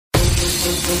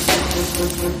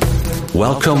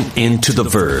Welcome into The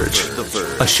Verge,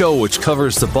 a show which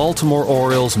covers the Baltimore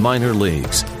Orioles minor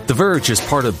leagues. The Verge is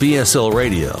part of BSL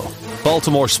Radio.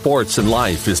 Baltimore Sports and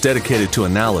Life is dedicated to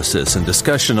analysis and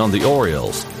discussion on the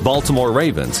Orioles, Baltimore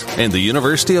Ravens, and the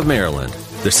University of Maryland.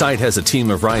 The site has a team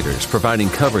of writers providing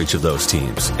coverage of those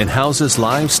teams and houses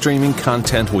live streaming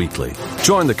content weekly.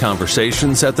 Join the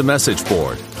conversations at the message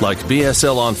board, like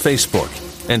BSL on Facebook,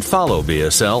 and follow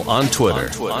BSL on Twitter.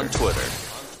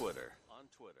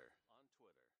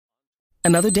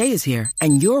 Another day is here,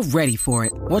 and you're ready for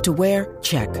it. What to wear?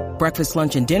 Check. Breakfast,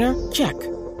 lunch, and dinner? Check.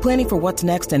 Planning for what's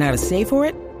next and how to save for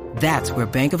it? That's where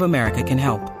Bank of America can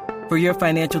help. For your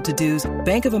financial to-dos,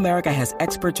 Bank of America has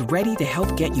experts ready to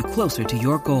help get you closer to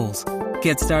your goals.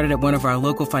 Get started at one of our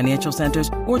local financial centers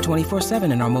or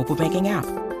 24/7 in our mobile banking app.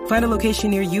 Find a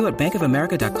location near you at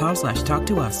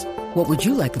bankofamerica.com/talktous. What would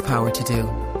you like the power to do?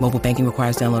 Mobile banking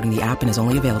requires downloading the app and is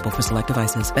only available for select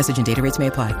devices. Message and data rates may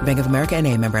apply. Bank of America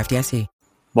N.A., member FDIC.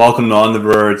 Welcome to On the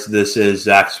Verge. This is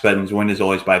Zach Spedden, joined as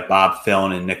always by Bob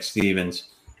Fillon and Nick Stevens.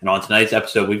 And on tonight's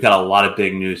episode, we've got a lot of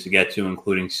big news to get to,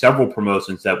 including several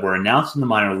promotions that were announced in the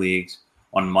minor leagues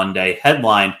on Monday,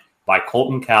 headlined by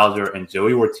Colton Cowser and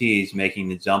Joey Ortiz making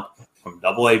the jump from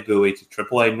AA Bowie to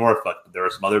AAA Norfolk. But there are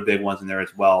some other big ones in there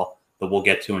as well that we'll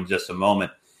get to in just a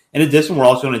moment. In addition, we're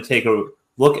also going to take a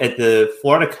look at the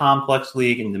Florida Complex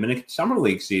League and Dominican Summer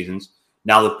League seasons,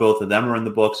 now that both of them are in the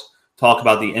books, talk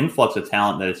about the influx of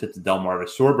talent that has hit the Delmarva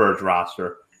Shorebirds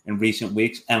roster in recent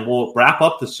weeks, and we'll wrap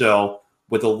up the show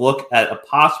with a look at a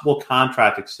possible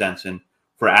contract extension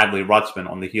for Adley Rutschman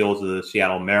on the heels of the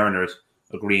Seattle Mariners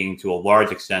agreeing to a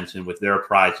large extension with their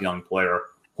prized young player,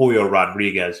 Julio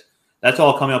Rodriguez. That's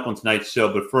all coming up on tonight's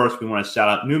show, but first we want to shout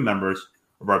out new members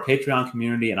of our Patreon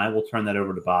community, and I will turn that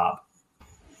over to Bob.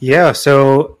 Yeah,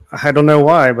 so I don't know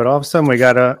why, but all of a sudden we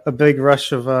got a big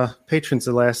rush of patrons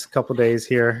the last couple days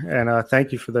here, and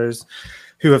thank you for those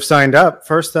who have signed up.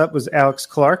 First up was Alex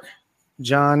Clark,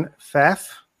 John Pfaff,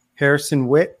 Harrison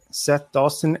Witt, Seth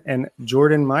Dawson, and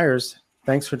Jordan Myers.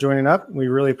 Thanks for joining up. We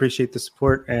really appreciate the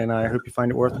support, and I hope you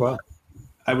find it worthwhile.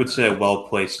 I would say a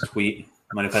well-placed tweet.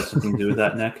 Might have had something to do with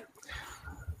that, Nick.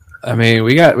 I mean,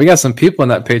 we got some people in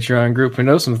that Patreon group who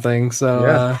know some things, so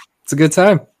yeah. It's a good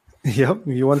time. Yep.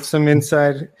 You want some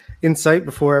insight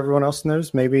before everyone else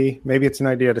knows? Maybe it's an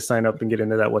idea to sign up and get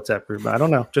into that WhatsApp group. I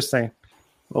don't know. Just saying.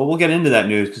 Well, we'll get into that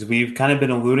news because we've kind of been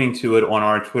alluding to it on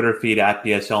our Twitter feed at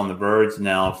BSL on the Verge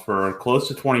now for close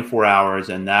to 24 hours,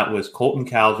 and that was Colton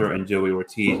Cowser and Joey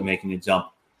Ortiz making the jump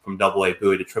from AA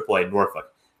Bowie to AAA Norfolk.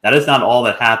 That is not all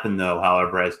that happened, though,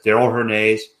 however, as Daryl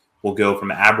Hernandez will go from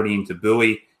Aberdeen to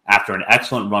Bowie after an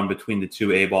excellent run between the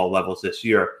two A-ball levels this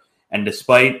year. And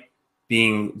despite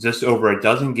being just over a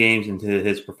dozen games into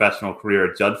his professional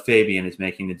career, Judd Fabian is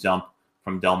making the jump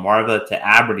from Delmarva to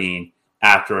Aberdeen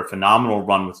after a phenomenal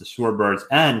run with the Shorebirds.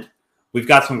 And we've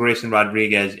got some Grayson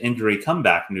Rodriguez injury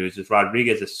comeback news, as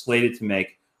Rodriguez is slated to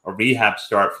make a rehab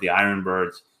start for the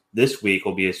Ironbirds this week.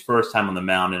 Will be his first time on the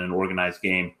mound in an organized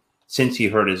game since he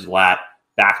hurt his lat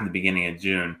back in the beginning of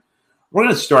June. We're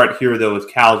going to start here, though,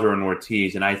 with Cowser and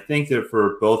Ortiz, and I think that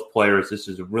for both players, this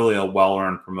is really a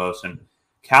well-earned promotion.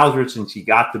 Cowser, since he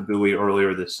got to Bowie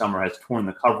earlier this summer, has torn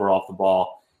the cover off the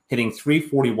ball, hitting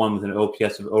 .341 with an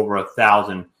OPS of over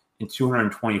 1,000 in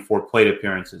 224 plate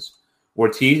appearances.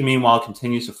 Ortiz, meanwhile,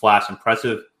 continues to flash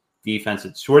impressive defense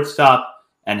at shortstop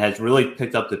and has really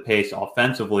picked up the pace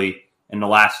offensively in the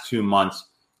last 2 months,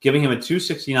 giving him a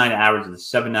 .269 average with a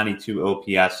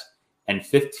 .792 OPS and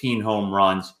 15 home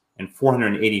runs and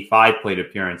 485 plate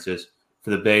appearances for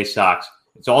the Bay Sox.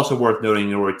 It's also worth noting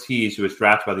that Ortiz, who was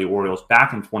drafted by the Orioles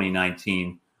back in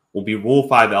 2019, will be Rule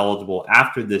 5 eligible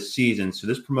after this season. So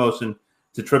this promotion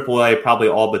to AAA probably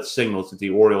all but signals that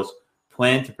the Orioles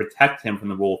plan to protect him from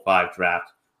the Rule 5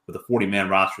 draft with a 40-man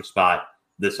roster spot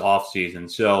this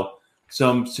offseason. So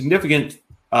some significant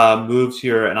moves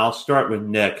here, and I'll start with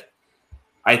Nick.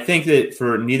 I think that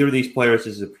for neither of these players,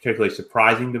 this is a particularly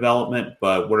surprising development,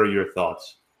 but what are your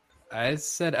thoughts? I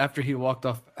said after he walked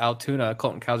off Altoona,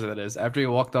 Colton Cowser that is, after he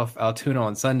walked off Altoona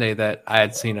on Sunday that I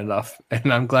had seen enough.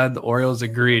 And I'm glad the Orioles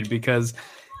agreed because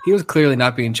he was clearly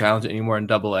not being challenged anymore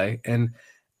in AA. And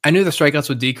I knew the strikeouts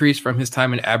would decrease from his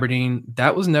time in Aberdeen.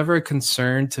 That was never a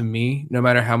concern to me, no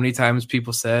matter how many times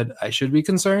people said I should be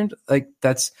concerned.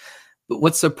 But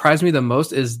what surprised me the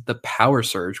most is the power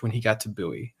surge when he got to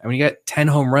Bowie. I mean, he got 10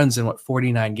 home runs in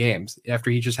 49 games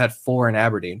after he just had 4 in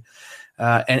Aberdeen.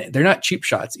 And they're not cheap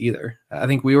shots either. I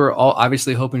think we were all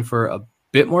obviously hoping for a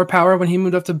bit more power when he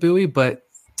moved up to Bowie, but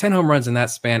 10 home runs in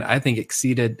that span, I think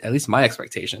exceeded at least my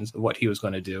expectations of what he was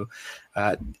going to do.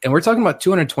 And we're talking about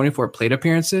 224 plate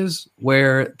appearances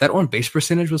where that on base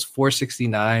percentage was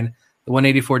 469, the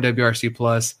 184 WRC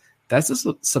plus. That's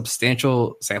a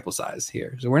substantial sample size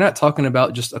here. So we're not talking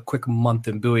about just a quick month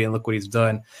in Bowie and look what he's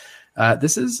done.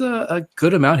 This is a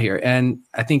good amount here. And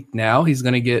I think now he's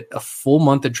going to get a full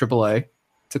month at AAA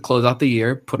to close out the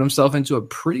year, put himself into a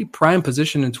pretty prime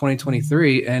position in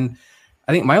 2023. And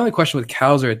I think my only question with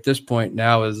Cowser at this point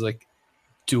now is like,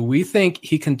 do we think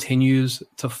he continues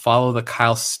to follow the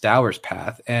Kyle Stowers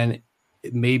path and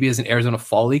maybe as an Arizona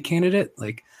Fall League candidate,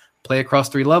 like play across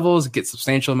 3 levels, get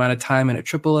substantial amount of time in at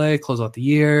AAA, close out the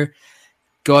year,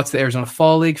 go out to the Arizona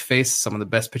Fall League, face some of the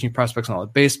best pitching prospects in all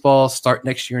of baseball, start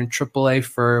next year in AAA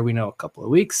for, a couple of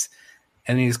weeks,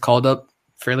 and then he's called up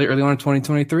fairly early on in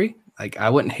 2023. Like,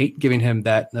 I wouldn't hate giving him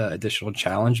that additional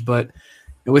challenge, but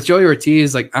with Joey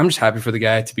Ortiz, like, I'm just happy for the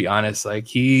guy, to be honest. Like,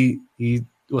 he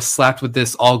was slapped with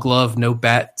this all glove, no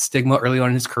bat stigma early on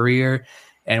in his career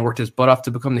and worked his butt off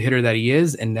to become the hitter that he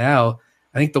is. And now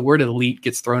I think the word elite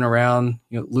gets thrown around,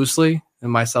 loosely,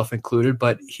 and myself included,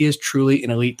 but he is truly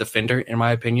an elite defender, in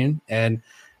my opinion. And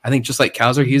I think just like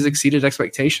Cowser, he's exceeded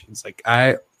expectations. Like,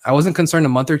 I wasn't concerned a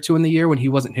month or two in the year when he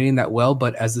wasn't hitting that well,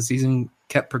 but as the season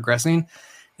kept progressing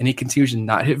and he continues to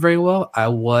not hit very well, I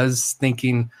was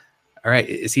thinking, all right,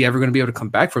 is he ever going to be able to come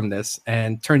back from this?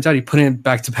 And turns out he put in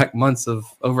back-to-back months of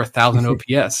over 1,000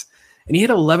 OPS, and he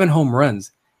hit 11 home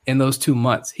runs in those 2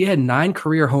 months. He had 9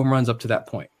 career home runs up to that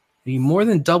point. He more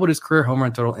than doubled his career home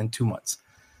run total in 2 months.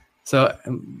 So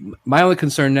my only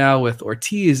concern now with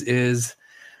Ortiz is,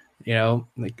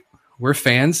 we're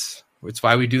fans. It's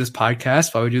why we do this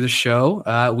podcast, why we do the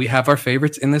show. We have our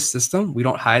favorites in this system. We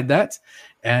don't hide that.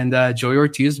 And Joey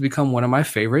Ortiz has become one of my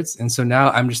favorites. And so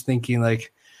now I'm just thinking,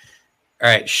 like, all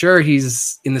right, sure,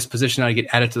 he's in this position now to get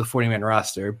added to the 40-man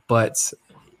roster, but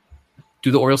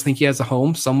do the Orioles think he has a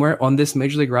home somewhere on this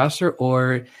Major League roster,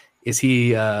 or is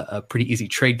he a pretty easy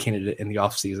trade candidate in the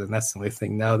offseason? That's the only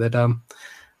thing now that I'm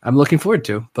looking forward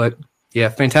to. But, yeah,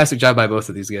 fantastic job by both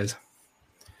of these guys.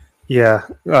 Yeah,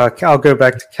 I'll go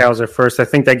back to Cowser first. I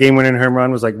think that game-winning home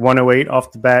run was like 108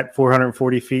 off the bat,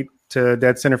 440 feet to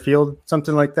dead center field,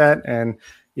 something like that. And,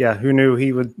 yeah, who knew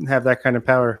he would have that kind of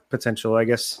power potential? I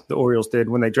guess the Orioles did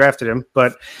when they drafted him.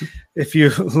 But if you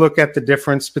look at the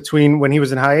difference between when he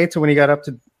was in high A to when he got up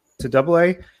to double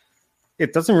A,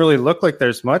 it doesn't really look like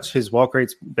there's much. His walk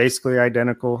rate's basically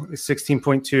identical. It's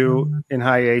 16.2 in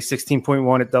high A,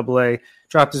 16.1 at double A.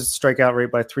 Dropped his strikeout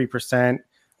rate by 3%.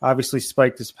 Obviously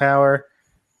spiked his power.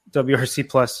 WRC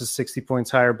plus is 60 points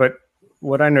higher. But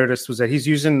what I noticed was that he's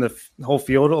using the whole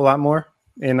field a lot more.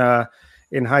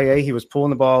 In high A, he was pulling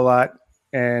the ball a lot,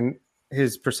 and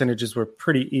his percentages were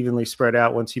pretty evenly spread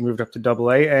out once he moved up to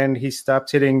double A, and he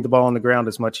stopped hitting the ball on the ground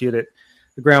as much. He hit it.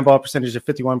 The ground ball percentage of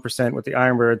 51% with the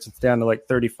Ironbirds. It's down to like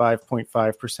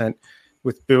 35.5%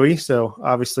 with Bowie. So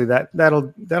obviously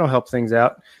that'll help things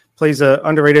out. Plays a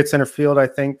underrated center field, I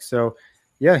think. So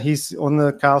yeah, he's on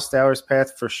the Kyle Stowers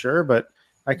path for sure. But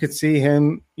I could see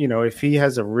him, if he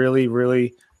has a really,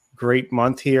 really great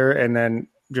month here and then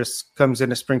just comes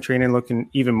into spring training looking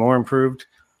even more improved.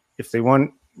 If they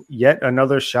want yet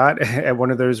another shot at one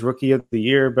of those rookie of the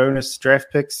year bonus draft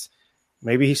picks,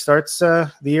 maybe he starts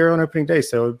the year on opening day.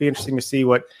 So it'd be interesting to see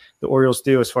what the Orioles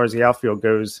do as far as the outfield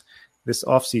goes this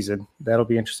offseason. That'll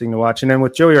be interesting to watch. And then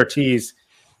with Joey Ortiz,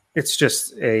 it's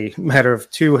just a matter of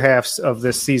 2 halves of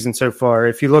this season so far.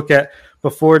 If you look at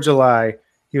before July,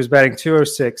 he was batting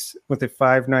 .206 with a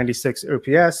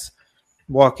 .596 OPS,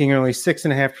 walking only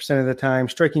 6.5% of the time,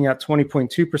 striking out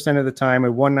 20.2% of the time,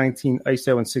 a 119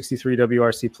 ISO and 63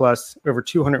 WRC plus, over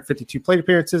 252 plate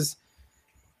appearances.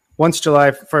 Once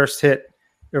July 1st hit,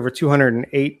 over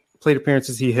 208 plate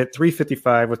appearances, he hit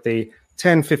 .355 with a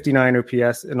 1059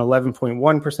 OPS, an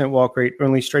 11.1% walk rate,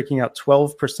 only striking out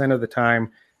 12% of the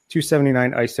time,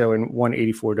 279 ISO and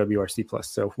 184 WRC plus.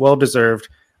 So well deserved.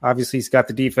 Obviously, he's got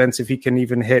the defense. If he can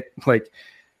even hit like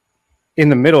in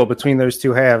the middle between those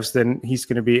 2 halves, then he's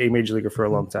going to be a major leaguer for a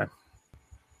long time.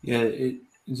 Yeah,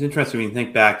 it's interesting when you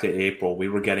think back to April. We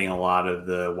were getting a lot of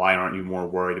the why aren't you more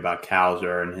worried about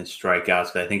Cowser and his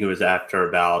strikeouts. I think it was after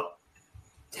about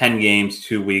 10 games,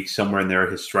 2 weeks, somewhere in there,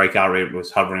 his strikeout rate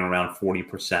was hovering around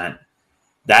 40%.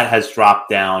 That has dropped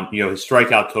down. His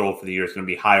strikeout total for the year is going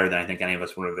to be higher than I think any of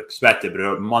us would have expected.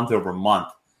 But month over month,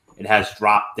 it has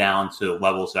dropped down to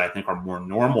levels that I think are more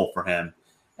normal for him.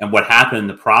 And what happened in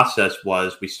the process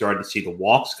was we started to see the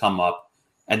walks come up.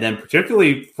 And then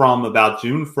particularly from about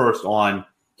June 1st on,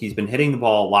 he's been hitting the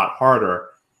ball a lot harder.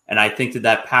 And I think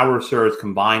that power surge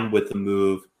combined with the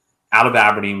move out of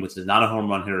Aberdeen, which is not a home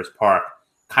run hitter's park,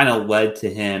 kind of led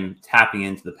to him tapping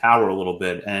into the power a little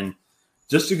bit. And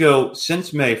just to go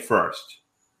since May 1st,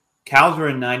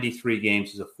 Cowser in 93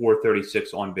 games is a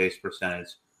 .436 on-base percentage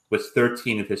with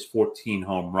 13 of his 14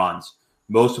 home runs,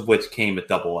 most of which came at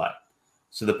Double-A.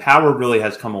 So the power really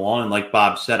has come along. And like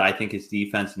Bob said, I think his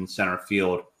defense in center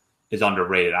field is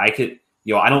underrated. I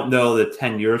don't know that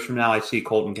 10 years from now I see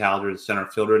Colton Cowser as center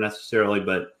fielder necessarily,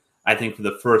 but I think for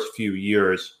the first few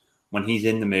years when he's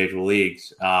in the major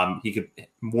leagues, he could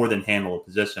more than handle a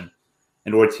position.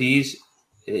 And Ortiz,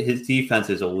 his defense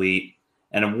is elite.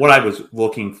 And what I was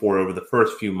looking for over the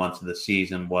first few months of the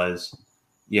season was,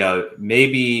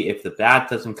 maybe if the bat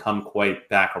doesn't come quite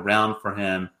back around for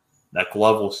him, that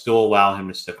glove will still allow him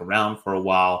to stick around for a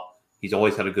while. He's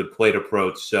always had a good plate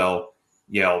approach. So,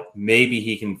 maybe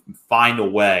he can find a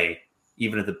way,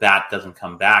 even if the bat doesn't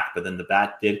come back. But then the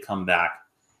bat did come back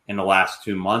in the last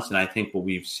 2 months. And I think what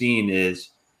we've seen is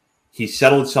he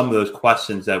settled some of those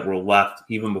questions that were left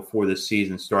even before the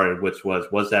season started, which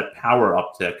was that power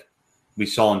uptick we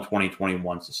saw in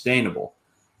 2021 sustainable?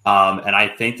 And I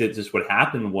think that just what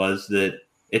happened was that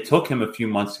it took him a few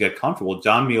months to get comfortable.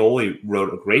 John Meoli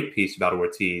wrote a great piece about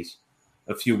Ortiz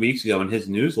a few weeks ago in his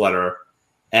newsletter,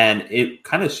 and it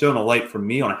kind of shone a light for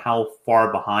me on how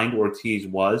far behind Ortiz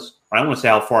was. I don't want to say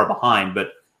how far behind,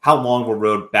 but how long of a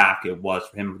road back it was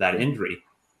for him with that injury.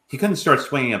 He couldn't start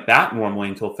swinging a bat normally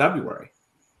until February.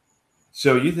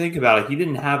 So you think about it, he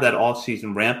didn't have that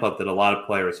off-season ramp-up that a lot of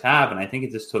players have, and I think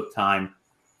it just took time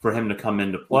for him to come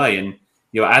into play. And,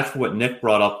 as for what Nick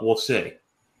brought up, we'll see.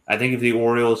 I think if the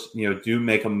Orioles, do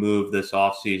make a move this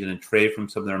offseason and trade from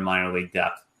some of their minor league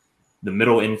depth, the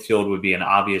middle infield would be an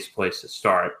obvious place to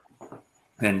start.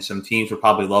 And some teams would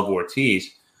probably love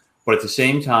Ortiz. But at the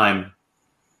same time,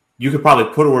 you could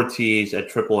probably put Ortiz at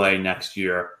AAA next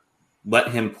year,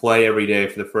 let him play every day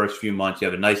for the first few months. You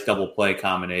have a nice double play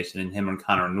combination in him and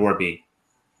Connor Norby.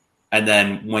 And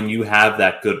then when you have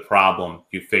that good problem,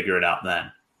 you figure it out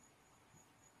then.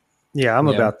 Yeah, I'm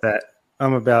about that.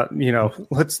 I'm about,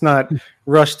 let's not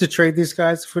rush to trade these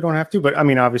guys if we don't have to. But,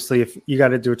 obviously, if you got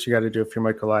to do what you got to do if you're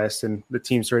Mike Elias and the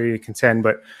team's ready to contend.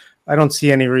 But I don't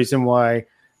see any reason why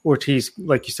Ortiz,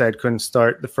 like you said, couldn't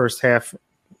start the first half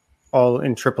all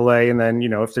in AAA. And then,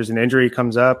 if there's an injury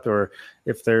comes up or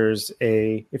if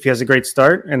he has a great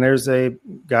start and there's a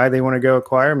guy they want to go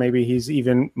acquire, maybe he's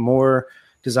even more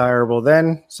desirable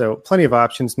then. So plenty of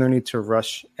options. No need to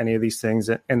rush any of these things.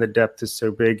 And the depth is so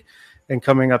big and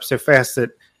coming up so fast that,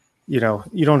 you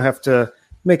don't have to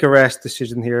make a rash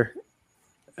decision here.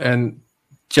 And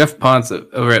Jeff Ponce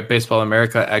over at Baseball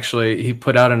America, actually, he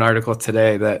put out an article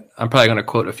today that I'm probably going to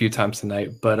quote a few times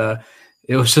tonight, but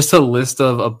it was just a list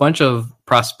of a bunch of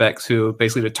prospects who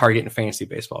basically to target in fantasy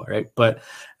baseball, right? But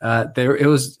it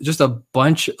was just a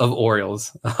bunch of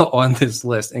Orioles on this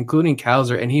list, including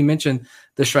Cowser, and he mentioned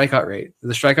the strikeout rate.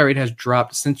 The strikeout rate has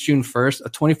dropped since June 1st, a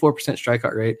 24%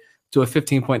 strikeout rate to a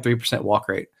 15.3% walk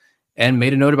rate, and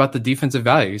made a note about the defensive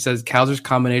value. He says Cowser's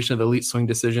combination of elite swing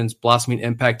decisions, blossoming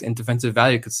impact, and defensive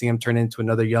value could see him turn into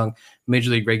another young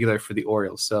major league regular for the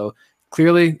Orioles. So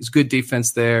clearly, it's good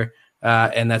defense there.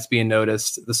 And that's being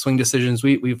noticed. The swing decisions,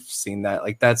 we've seen that.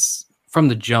 Like that's from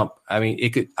the jump.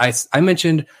 I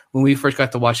mentioned when we first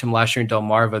got to watch him last year in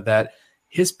Delmarva that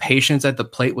his patience at the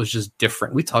plate was just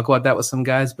different. We talk about that with some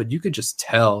guys, but you could just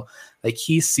tell like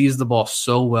he sees the ball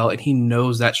so well and he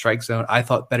knows that strike zone. I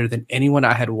thought better than anyone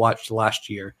I had watched last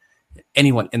year,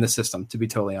 anyone in the system, to be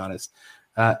totally honest.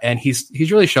 And he's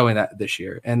really showing that this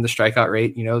year. And the strikeout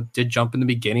rate, did jump in the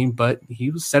beginning, but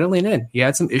he was settling in. He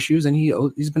had some issues, and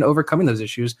he's been overcoming those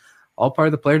issues, all part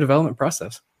of the player development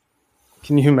process.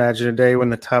 Can you imagine a day when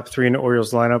the top three in the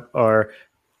Orioles lineup are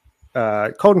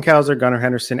Colton Cowser, Gunnar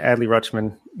Henderson, Adley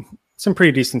Rutschman? Some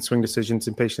pretty decent swing decisions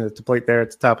and patience at the plate there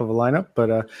at the top of a lineup.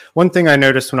 But one thing I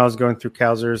noticed when I was going through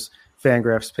Cowser's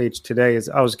Fangraphs page today is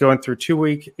I was going through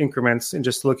 2-week increments and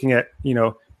just looking at,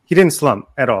 he didn't slump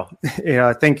at all.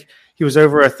 I think he was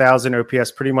over 1,000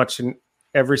 OPS pretty much in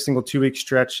every single 2-week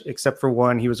stretch, except for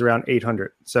one. He was around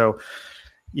 800. So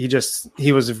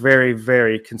he was very,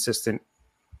 very consistent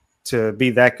to be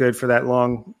that good for that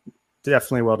long.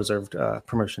 Definitely well-deserved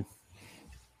promotion.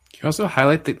 Can you also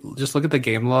highlight just look at the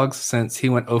game logs since he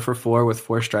went 0 for 4 with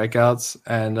 4 strikeouts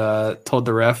and told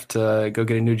the ref to go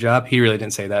get a new job. He really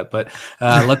didn't say that, but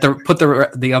put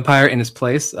the umpire in his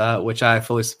place, which I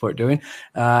fully support doing.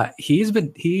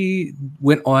 He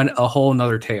went on a whole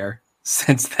nother tear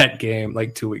since that game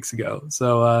like 2 weeks ago.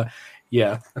 So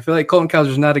yeah, I feel like Colton Cowser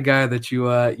is not a guy that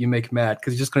you make mad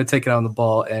because he's just going to take it on the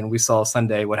ball. And we saw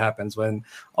Sunday what happens when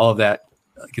all of that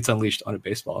gets unleashed on a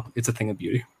baseball. It's a thing of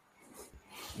beauty.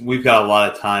 we've got a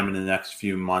lot of time in the next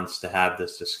few months to have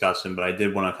this discussion, but I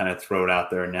did want to kind of throw it out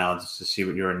there now just to see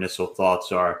what your initial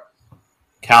thoughts are.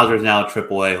 Cowser's now at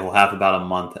AAA. He'll have about a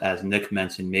month. As Nick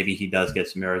mentioned, maybe he does get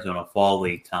some Arizona Fall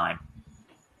League time.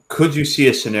 Could you see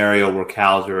a scenario where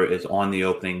Cowser is on the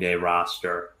opening day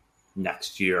roster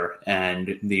next year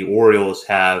and the Orioles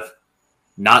have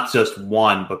not just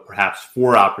one, but perhaps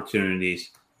 4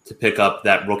 opportunities to pick up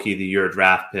that Rookie of the Year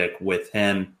draft pick with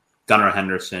him, Gunnar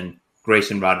Henderson,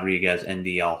 Grayson Rodriguez, and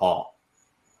DL Hall?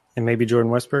 And maybe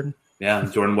Jordan Westburg? Yeah,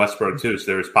 and Jordan Westburg too.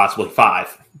 So there's possibly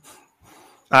 5.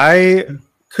 I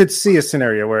could see a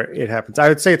scenario where it happens. I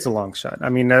would say it's a long shot. I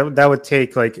mean, that would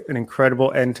take like an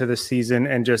incredible end to the season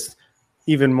and just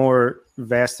even more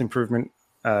vast improvement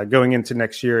going into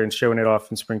next year and showing it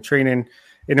off in spring training.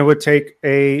 And it would take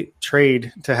a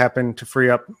trade to happen to free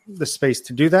up the space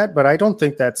to do that. But I don't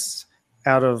think that's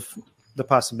out of the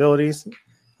possibilities.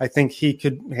 I think he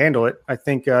could handle it. I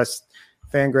think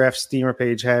Fangraph's Steamer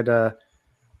page had, or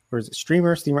is it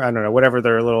Steamer? I don't know, whatever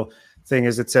their little thing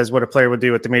is, it says what a player would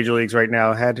do at the major leagues right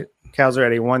now. Had Cowser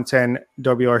at a 110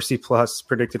 WRC plus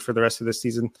predicted for the rest of the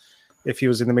season if he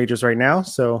was in the majors right now.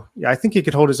 So yeah, I think he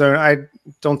could hold his own. I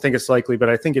don't think it's likely, but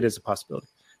I think it is a possibility.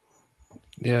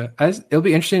 Yeah, it'll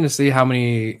be interesting to see how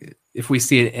many, if we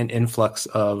see an influx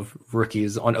of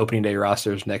rookies on opening day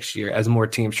rosters next year as more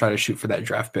teams try to shoot for that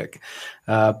draft pick.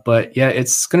 But yeah,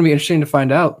 it's going to be interesting to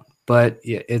find out. But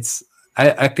yeah,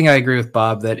 I think I agree with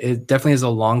Bob that it definitely is a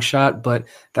long shot, but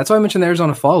that's why I mentioned the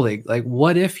Arizona Fall League. Like,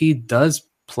 what if he does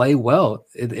play well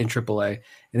in AAA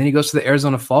and then he goes to the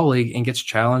Arizona Fall League and gets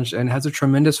challenged and has a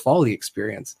tremendous Fall League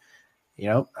experience? You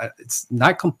know, it's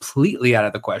not completely out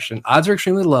of the question. Odds are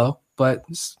extremely low, but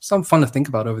it's something fun to think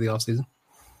about over the offseason.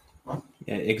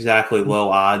 Yeah, exactly. Low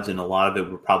odds, and a lot of it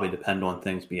would probably depend on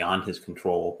things beyond his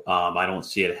control. I don't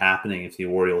see it happening if the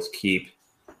Orioles keep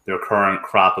their current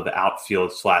crop of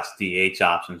outfield/DH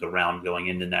options around going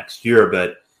into next year.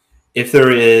 But if there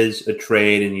is a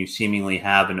trade and you seemingly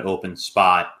have an open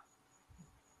spot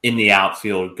in the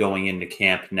outfield going into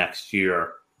camp next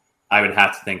year, I would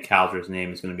have to think Cowser's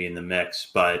name is going to be in the mix.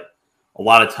 But a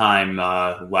lot of time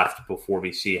left before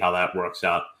we see how that works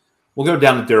out. We'll go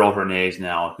down to Darell Hernaiz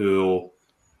now, who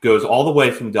goes all the way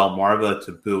from Delmarva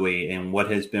to Bowie in what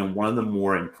has been one of the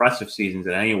more impressive seasons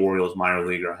that any Orioles minor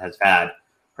leaguer has had.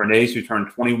 Hernaiz, who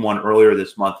turned 21 earlier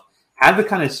this month, had the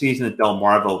kind of season at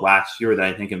Delmarva last year that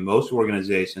I think in most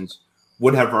organizations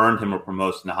would have earned him a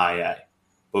promotion to high A.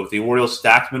 But with the Orioles'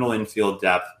 stacked middle infield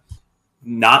depth,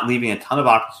 not leaving a ton of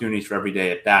opportunities for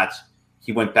everyday at-bats,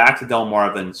 he went back to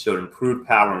Delmarva and showed improved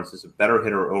power and was a better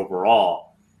hitter overall.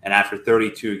 And after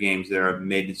 32 games there,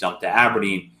 made the jump to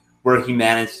Aberdeen, where he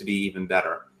managed to be even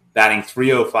better, batting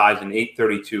 .305 and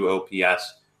 .832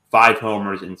 OPS, 5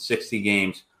 homers in 60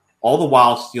 games, all the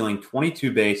while stealing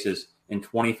 22 bases in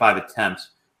 25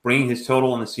 attempts, bringing his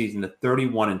total in the season to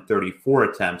 31 and 34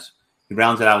 attempts. He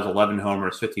rounds it out with 11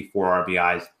 homers, 54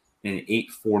 RBIs, and an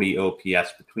 .840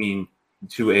 OPS between the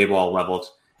two A-ball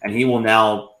levels. And he will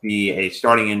now be a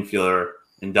starting infielder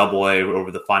in Double-A over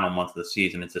the final month of the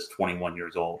season. It's just 21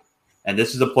 years old. And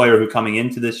this is a player who coming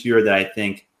into this year that I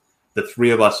think the three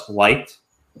of us liked,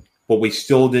 but we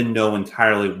still didn't know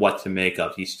entirely what to make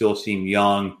of. He still seemed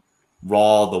young,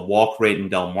 raw. The walk rate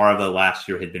in Delmarva last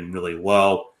year had been really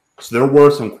low. So there were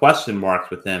some question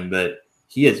marks with him, but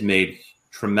he has made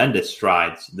tremendous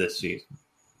strides this season.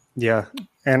 Yeah.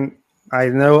 And I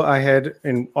know I had,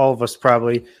 and all of us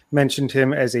probably mentioned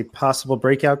him as a possible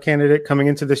breakout candidate coming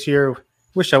into this year.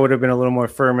 Wish I would have been a little more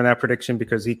firm in that prediction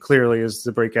because he clearly is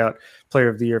the breakout player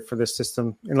of the year for this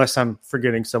system, unless I'm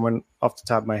forgetting someone off the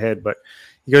top of my head. But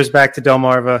he goes back to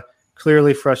Delmarva,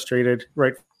 clearly frustrated,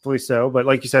 rightfully so. But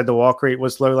like you said, the walk rate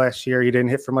was low last year. He didn't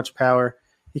hit for much power.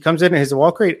 He comes in and his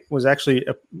walk rate was actually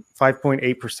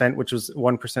 5.8%, which was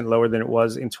 1% lower than it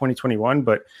was in 2021,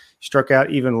 but struck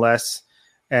out even less.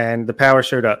 And the power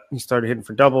showed up. He started hitting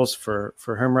for doubles, for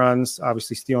home runs,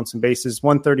 obviously stealing some bases,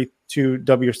 132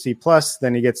 WRC plus.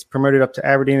 Then he gets promoted up to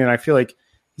Aberdeen. And I feel like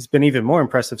he's been even more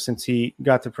impressive since he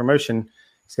got the promotion.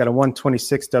 He's got a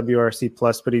 126 WRC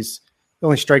plus, but he's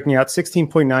only striking out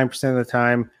 16.9% of the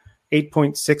time,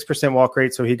 8.6% walk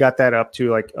rate. So he got that up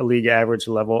to like a league average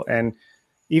level. And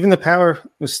even the power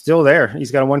was still there.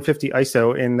 He's got a 150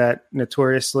 ISO in that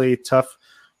notoriously tough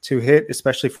to hit,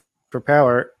 especially for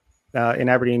power. In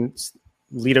Aberdeen,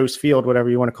 Lido's Field, whatever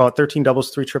you want to call it, 13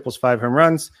 doubles, 3 triples, 5 home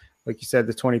runs. Like you said,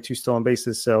 the 22 stolen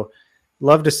bases. So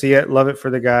love to see it. Love it for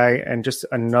the guy. And just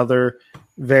another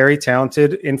very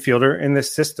talented infielder in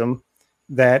this system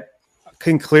that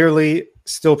can clearly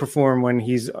still perform when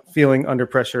he's feeling under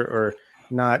pressure or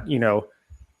not,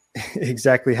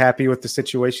 exactly happy with the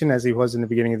situation as he was in the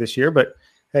beginning of this year, but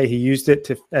hey, he used it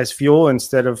as fuel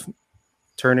instead of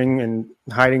turning and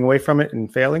hiding away from it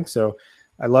and failing. So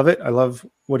I love it. I love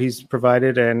what he's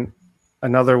provided. And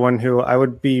another one who I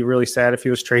would be really sad if he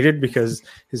was traded because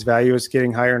his value is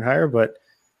getting higher and higher. But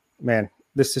man,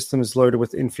 this system is loaded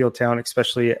with infield talent,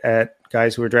 especially at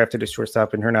guys who were drafted as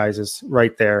shortstop, and Hernaiz is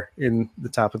right there in the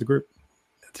top of the group.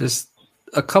 Just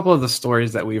a couple of the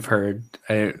stories that we've heard,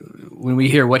 when we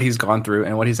hear what he's gone through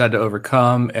and what he's had to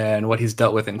overcome and what he's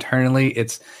dealt with internally,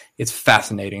 it's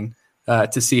fascinating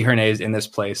to see Hernaiz in this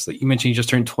place. Like you mentioned, he just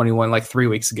turned 21 like 3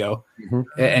 weeks ago,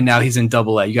 and now he's in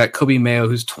Double-A. You got Kobe Mayo,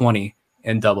 who's 20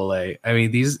 in Double-A. I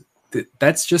mean,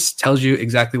 that's just tells you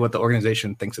exactly what the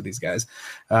organization thinks of these guys.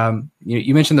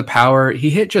 You mentioned the power. He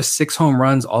hit just 6 home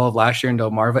runs all of last year in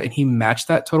Delmarva, and he matched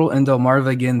that total in Delmarva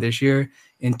again this year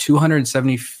in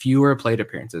 270 fewer plate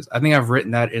appearances. I think I've written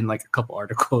that in like a couple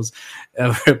articles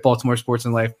at Baltimore Sports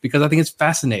and Life because I think it's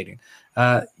fascinating.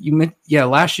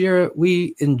 Last year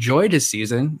we enjoyed his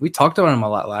season. We talked about him a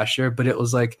lot last year, but it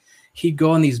was like he'd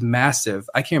go on these massive,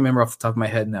 I can't remember off the top of my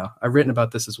head now. I've written about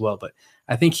this as well, but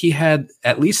I think he had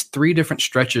at least 3 different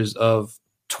stretches of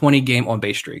 20 game on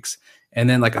base streaks, and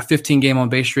then like a 15 game on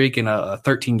base streak and a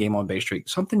 13 game on base streak.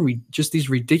 Just these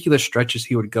ridiculous stretches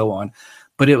he would go on,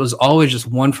 but it was always just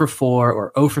 1 for 4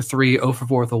 or 0 for 3, 0 for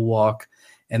 4 with a walk.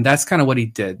 And that's kind of what he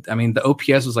did. I mean, the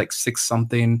OPS was like 6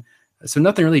 something. So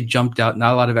nothing really jumped out,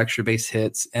 not a lot of extra base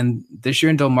hits. And this year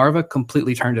in Delmarva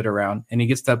completely turned it around. And he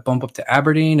gets that bump up to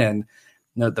Aberdeen, and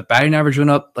the batting average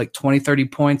went up like 20, 30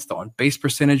 points. The on-base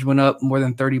percentage went up more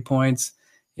than 30 points.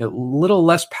 Little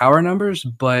less power numbers,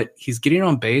 but he's getting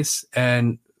on base.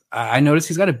 And I noticed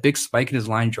he's got a big spike in his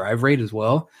line drive rate as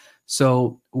well.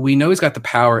 So we know he's got the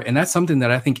power, and that's something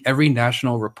that I think every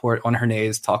national report on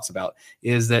Hernaiz talks about,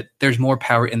 is that there's more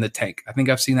power in the tank. I think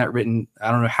I've seen that written,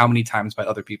 I don't know how many times, by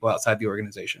other people outside the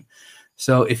organization.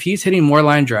 So if he's hitting more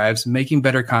line drives, making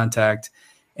better contact,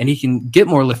 and he can get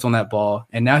more lift on that ball,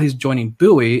 and now he's joining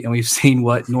Bowie, and we've seen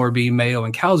what Norby, Mayo,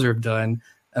 and Cowser have done,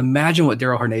 imagine what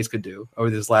Darell Hernaiz could do over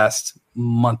this last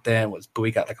month.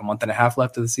 Bowie got like a month and a half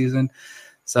left of the season.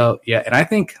 So, yeah, and I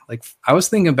think, like, I was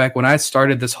thinking back when I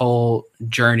started this whole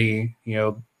journey,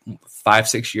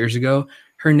 5-6 years ago,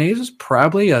 Hernaiz was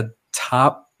probably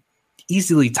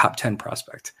easily top 10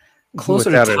 prospect,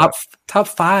 closer to top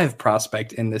 5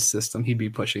 prospect in this system he'd be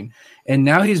pushing. And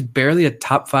now he's barely a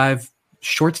top 5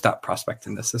 shortstop prospect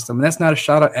in this system. And that's not a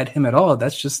shot at him at all.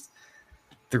 That's just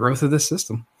the growth of this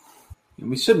system.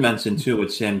 We should mention, too,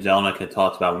 what Sam Zelenik had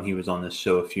talked about when he was on this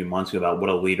show a few months ago about what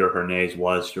a leader Hernaiz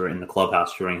was in the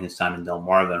clubhouse during his time in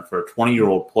Delmarva. And for a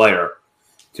 20-year-old player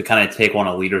to kind of take on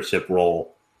a leadership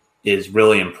role is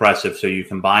really impressive. So you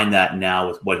combine that now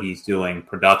with what he's doing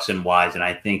production-wise, and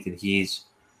I think that he's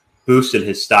boosted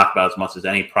his stock about as much as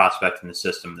any prospect in the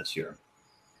system this year.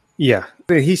 Yeah,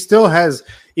 he still has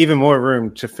even more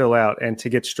room to fill out and to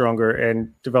get stronger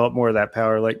and develop more of that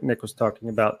power like Nick was talking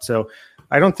about. So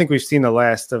I don't think we've seen the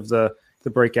last of the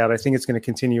breakout. I think it's going to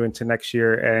continue into next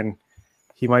year, and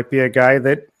he might be a guy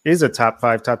that is a top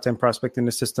 5, top 10 prospect in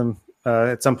the system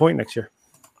at some point next year.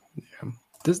 Yeah.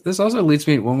 This also leads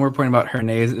me, when we're pointing about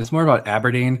Hernaiz, it's more about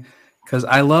Aberdeen, because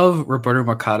I love Roberto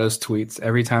Mercado's tweets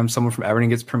every time someone from Aberdeen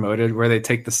gets promoted, where they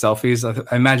take the selfies.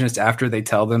 I imagine it's after they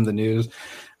tell them the news.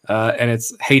 And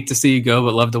it's hate to see you go,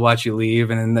 but love to watch you leave.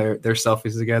 And then their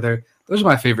selfies together. Those are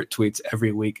my favorite tweets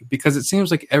every week, because it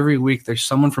seems like every week there's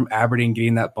someone from Aberdeen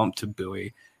getting that bump to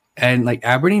Bowie. And like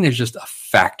Aberdeen is just a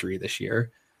factory this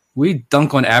year. We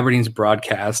dunk on Aberdeen's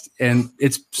broadcast, and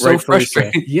it's so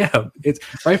frustrating. Yeah, it's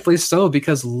rightfully so,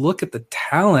 because look at the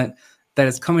talent that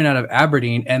is coming out of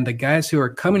Aberdeen and the guys who are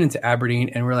coming into Aberdeen.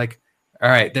 And we're like, all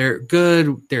right, they're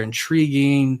good, they're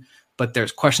intriguing, but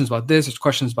there's questions about this, there's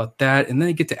questions about that. And then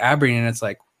you get to Aberdeen and it's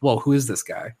like, whoa, who is this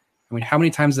guy? I mean, how many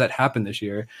times has that happened this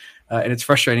year? And it's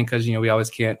frustrating because, we always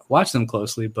can't watch them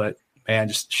closely, but man,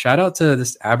 just shout out to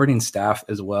this Aberdeen staff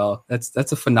as well.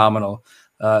 That's a phenomenal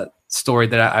story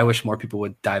that I wish more people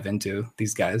would dive into,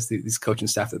 these guys, these coaching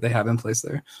staff that they have in place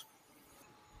there.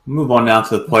 Move on now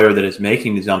to the player that is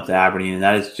making the jump to Aberdeen, and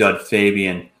that is Jud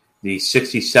Fabian, the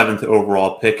 67th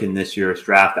overall pick in this year's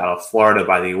draft out of Florida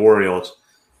by the Orioles.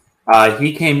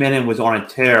 He came in and was on a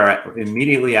tear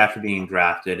immediately after being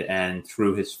drafted, and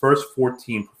through his first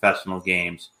 14 professional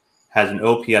games, has an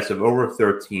OPS of over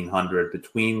 1,300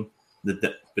 between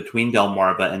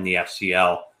Delmarva and the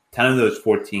FCL. 10 of those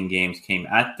 14 games came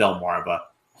at Delmarva.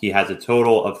 He has a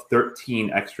total of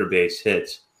 13 extra base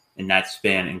hits in that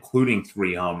span, including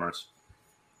 3 homers.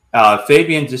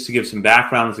 Fabian, just to give some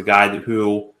background, is a guy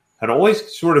who had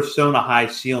always sort of shown a high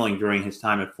ceiling during his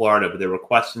time at Florida, but there were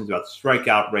questions about the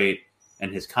strikeout rate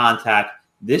and his contact.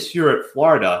 This year at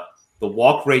Florida, the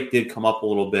walk rate did come up a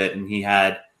little bit, and he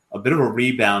had a bit of a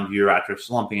rebound year after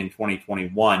slumping in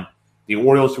 2021. The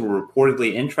Orioles were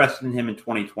reportedly interested in him in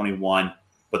 2021,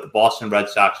 but the Boston Red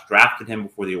Sox drafted him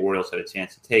before the Orioles had a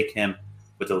chance to take him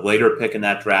with a later pick in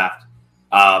that draft.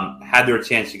 Had their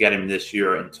chance to get him this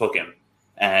year and took him.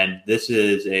 And this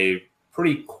is a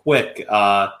pretty quick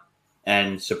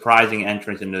and surprising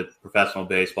entrance into professional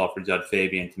baseball for Jud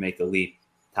Fabian to make the leap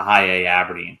to high A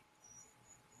Aberdeen.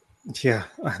 Yeah,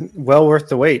 well worth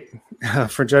the wait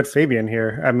for Jud Fabian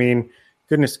here. I mean,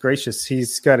 goodness gracious,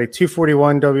 he's got a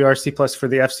 241 WRC plus for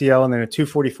the FCL and then a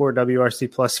 244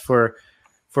 WRC plus for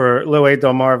Low A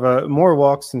Delmarva. More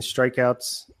walks than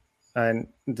strikeouts, and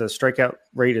the strikeout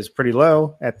rate is pretty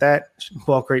low at that,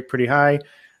 walk rate pretty high.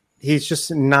 He's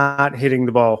just not hitting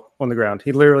the ball on the ground.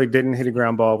 He literally didn't hit a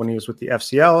ground ball when he was with the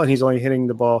FCL, and he's only hitting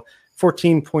the ball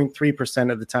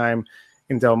 14.3% of the time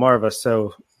in Delmarva.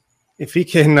 So if he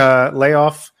can lay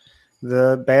off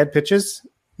the bad pitches,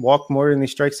 walk more than he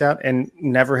strikes out, and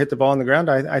never hit the ball on the ground,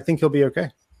 I think he'll be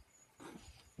okay.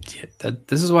 Yeah,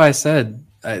 this is why I said,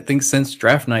 I think since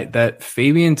draft night, that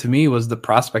Fabian to me was the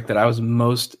prospect that I was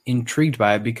most intrigued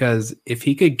by, because if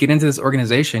he could get into this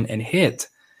organization and hit,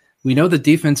 we know the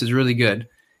defense is really good.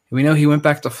 We know he went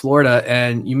back to Florida,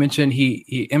 and you mentioned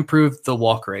he improved the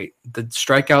walk rate. The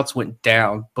strikeouts went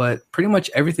down, but pretty much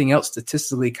everything else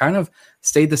statistically kind of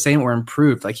stayed the same or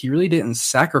improved. Like, he really didn't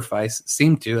sacrifice,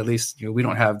 seemed to, at least, we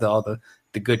don't have all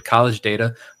the good college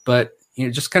data, but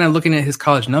just kind of looking at his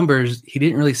college numbers, he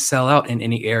didn't really sell out in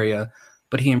any area,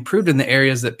 but he improved in the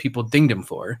areas that people dinged him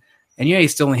for. And yeah, he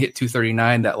still only hit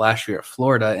 239 that last year at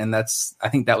Florida, and I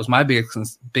think that was my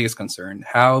biggest concern.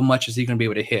 How much is he going to be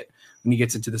able to hit when he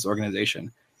gets into this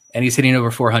organization? And he's hitting over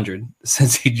 400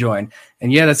 since he joined.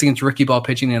 And yeah, that's against rookie ball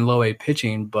pitching and low A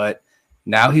pitching, but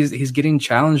now he's getting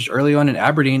challenged early on in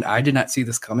Aberdeen. I did not see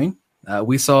this coming.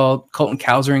 We saw Colton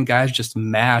Cowser and guys just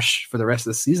mash for the rest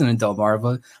of the season in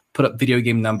Delmarva, put up video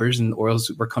game numbers, and the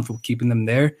Orioles were comfortable keeping them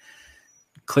there.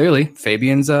 Clearly,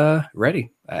 Fabian's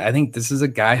ready. I think this is a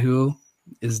guy who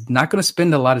is not going to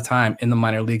spend a lot of time in the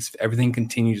minor leagues if everything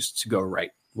continues to go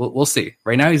right. We'll see.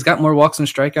 Right now, he's got more walks and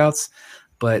strikeouts,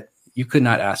 but you could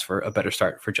not ask for a better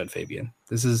start for Jud Fabian.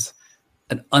 This is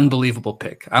an unbelievable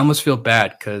pick. I almost feel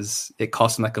bad because it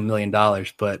cost him like $1 million,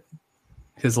 but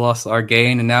his loss, our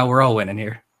gain, and now we're all winning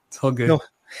here. It's all good.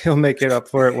 He'll make it up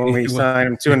for it when we sign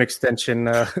him to an extension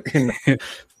in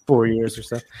 4 years or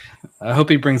so. I hope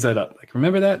he brings that up. Like,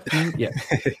 remember that? Yeah.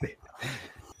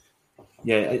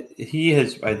 Yeah, he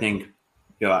has, I think,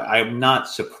 I'm not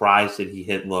surprised that he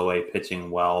hit low A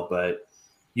pitching well, but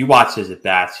you watch his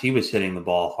at-bats, he was hitting the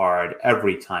ball hard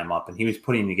every time up, and he was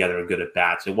putting together good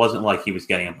at-bats. It wasn't like he was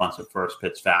getting a bunch of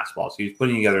first-pitch fastballs. He was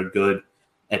putting together good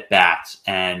at-bats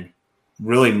and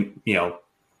really,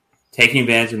 taking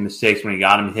advantage of mistakes when he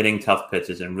got him, hitting tough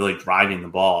pitches and really driving the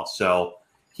ball. So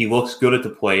he looks good at the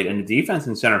plate, and the defense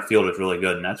in center field is really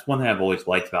good. And that's one thing I've always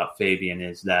liked about Fabian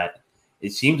is that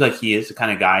it seems like he is the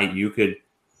kind of guy you could,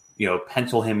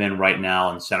 pencil him in right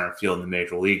now in center field in the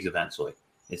major leagues eventually.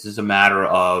 It's just a matter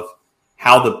of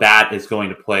how the bat is going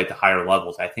to play at the higher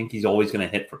levels. I think he's always going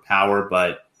to hit for power,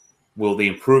 but will the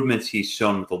improvements he's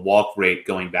shown with the walk rate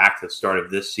going back to the start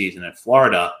of this season at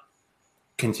Florida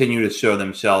continue to show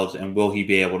themselves, and will he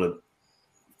be able to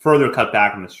further cut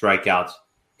back on the strikeouts,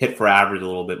 hit for average a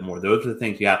little bit more? Those are the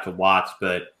things you have to watch,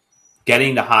 but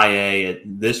getting to high A at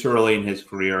this early in his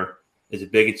career is a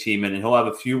big achievement, and he'll have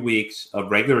a few weeks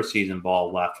of regular season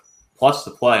ball left, plus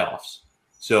the playoffs.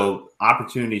 So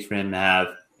opportunities for him to have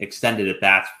extended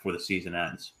at-bats before the season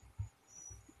ends.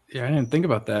 Yeah, I didn't think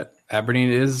about that. Aberdeen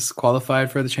is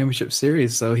qualified for the championship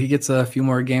series, so he gets a few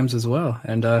more games as well.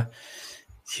 And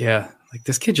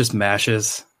this kid just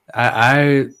mashes.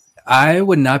 I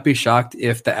would not be shocked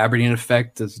if the Aberdeen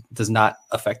effect does not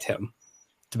affect him,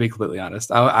 to be completely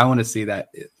honest. I want to see that,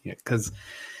 because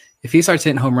if he starts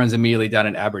hitting home runs immediately down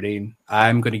in Aberdeen,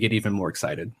 I'm going to get even more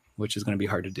excited, which is going to be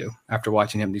hard to do after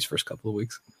watching him these first couple of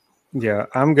weeks. Yeah,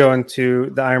 I'm going to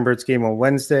the Ironbirds game on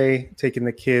Wednesday, taking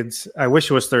the kids. I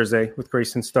wish it was Thursday with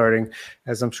Grayson starting,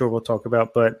 as I'm sure we'll talk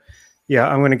about. But yeah,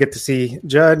 I'm going to get to see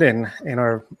Jud and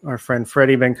our friend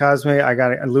Freddie Ben Cosme. I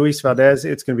got Luis Valdez.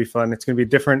 It's going to be fun. It's going to be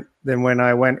different than when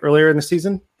I went earlier in the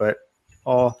season, but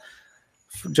all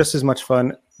just as much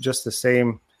fun, just the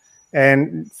same.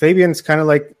 And Fabian's kind of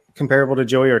like comparable to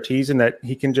Joey Ortiz in that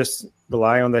he can just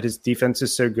rely on that his defense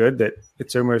is so good that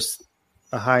it's almost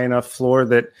a high enough floor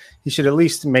that he should at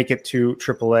least make it to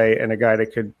AAA, and a guy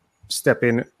that could step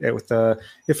in with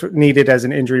if needed as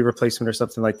an injury replacement or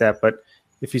something like that. But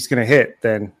if he's going to hit,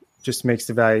 then just makes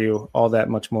the value all that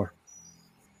much more.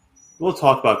 We'll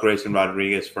talk about Grayson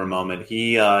Rodriguez for a moment.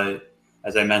 He,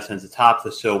 as I mentioned at the top of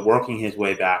the show, working his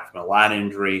way back from a lat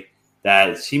injury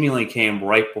that seemingly came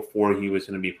right before he was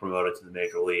going to be promoted to the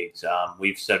major leagues.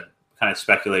 We've kind of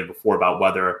speculated before about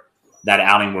whether that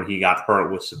outing where he got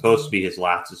hurt was supposed to be his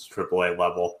last at AAA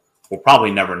level. We'll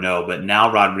probably never know, but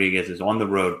now Rodriguez is on the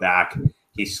road back.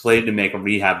 He's slated to make a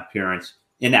rehab appearance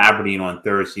in Aberdeen on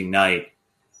Thursday night.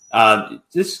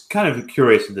 Just kind of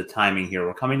curious of the timing here.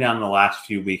 We're coming down in the last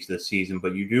few weeks of the season,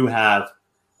 but you do have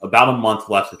about a month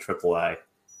left at AAA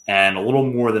and a little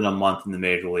more than a month in the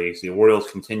major leagues. The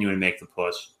Orioles continue to make the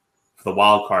push for the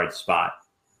wild card spot.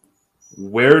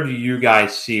 Where do you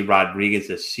guys see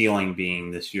Rodriguez's ceiling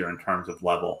being this year in terms of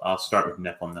level? I'll start with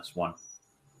Nick on this one.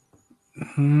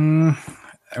 I mean,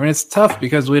 it's tough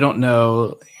because we don't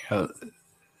know,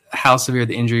 how severe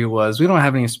the injury was. We don't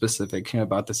have any specifics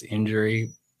about this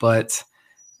injury. But,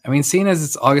 I mean, seeing as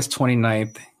it's August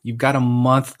 29th, you've got a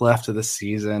month left of the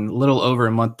season, a little over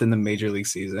a month in the major league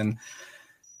season.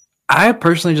 I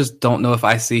personally just don't know if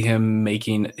I see him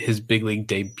making his big league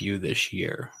debut this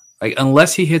year. Like,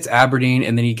 unless he hits Aberdeen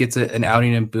and then he gets an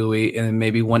outing in Bowie and then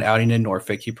maybe one outing in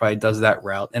Norfolk, he probably does that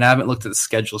route. And I haven't looked at the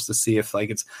schedules to see if,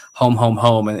 like, it's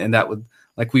home, and that would,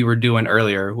 like we were doing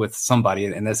earlier with somebody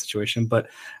in that situation. But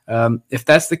if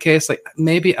that's the case, like,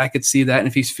 maybe I could see that. And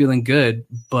if he's feeling good,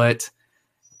 but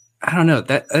I don't know,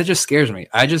 that just scares me.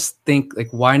 I just think, like,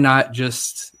 why not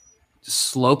just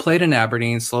slow play it in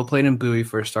Aberdeen, slow play it in Bowie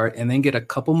for a start, and then get a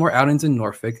couple more outings in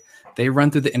Norfolk. They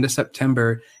run through the end of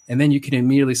September, and then you can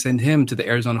immediately send him to the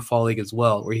Arizona Fall League as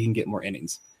well, where he can get more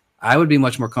innings. I would be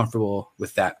much more comfortable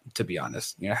with that, to be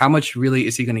honest. How much really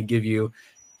is he going to give you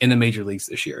in the major leagues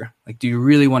this year? Like, do you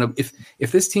really want to,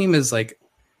 if this team is like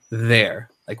there,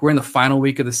 like we're in the final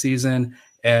week of the season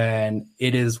and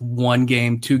it is 1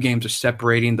 game, 2 games are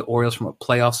separating the Orioles from a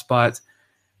playoff spot,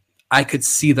 I could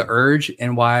see the urge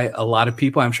and why a lot of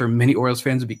people, I'm sure many Orioles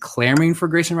fans would be clamoring for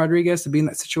Grayson Rodriguez to be in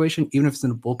that situation, even if it's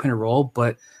in a bullpen role.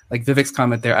 But like Vivek's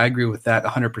comment there, I agree with that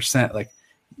 100%. Like,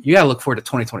 you got to look forward to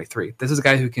 2023. This is a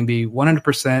guy who can be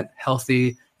 100%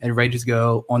 healthy and ready to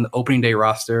go on the opening day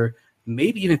roster,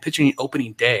 maybe even pitching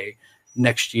opening day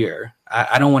next year.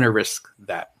 I don't want to risk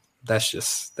that.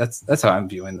 That's how I'm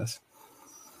viewing this.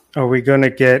 Are we going to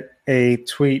get a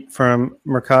tweet from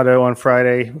Mercado on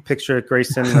Friday? A picture of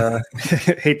Grayson.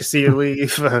 Hate to see you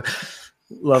leave.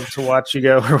 Love to watch you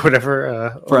go, or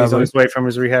whatever. He's on his way from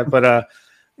his rehab. But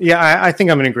yeah, I think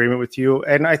I'm in agreement with you.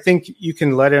 And I think you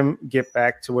can let him get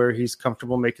back to where he's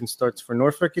comfortable making starts for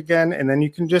Norfolk again. And then you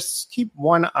can just keep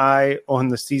one eye on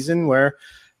the season where,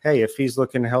 hey, if he's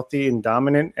looking healthy and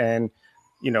dominant and,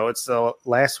 it's the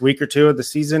last week or two of the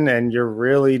season and you're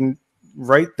really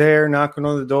right there knocking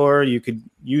on the door, you could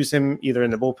use him either in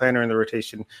the bullpen or in the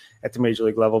rotation at the major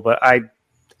league level. But I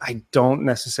don't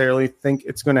necessarily think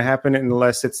it's going to happen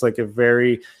unless it's like a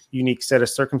very unique set of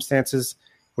circumstances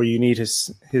where you need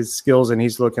his skills and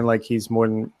he's looking like he's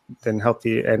more than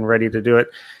healthy and ready to do it.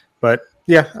 But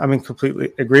yeah, I'm in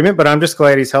complete agreement, but I'm just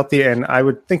glad he's healthy, and I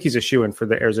would think he's a shoo-in for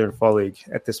the Arizona Fall League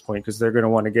at this point because they're going to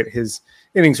want to get his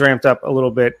innings ramped up a little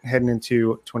bit heading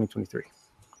into 2023.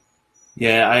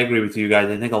 Yeah, I agree with you guys.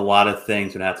 I think a lot of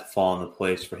things would have to fall into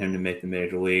place for him to make the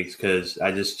major leagues because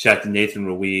I just checked. Nathan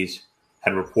Ruiz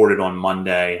had reported on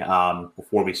Monday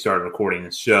before we started recording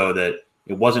this show that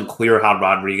it wasn't clear how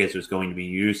Rodriguez was going to be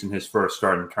used in his first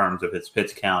start in terms of his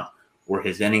pitch count or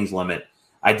his innings limit.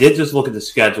 I did just look at the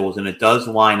schedules, and it does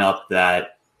line up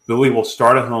that Bowie will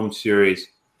start a home series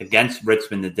against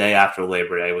Richmond the day after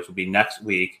Labor Day, which will be next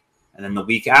week. And then the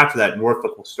week after that,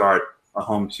 Norfolk will start a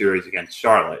home series against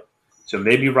Charlotte. So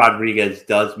maybe Rodriguez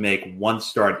does make one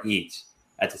start each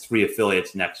at the 3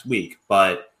 affiliates next week.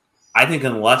 But I think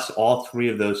unless all 3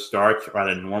 of those starts are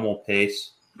at a normal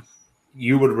pace,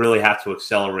 you would really have to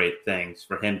accelerate things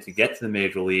for him to get to the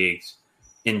major leagues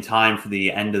in time for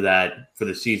the end of that, for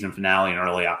the season finale in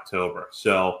early October.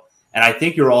 So, and I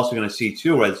think you're also going to see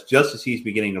too, just as he's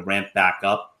beginning to ramp back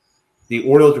up, the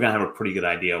Orioles are going to have a pretty good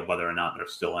idea of whether or not they're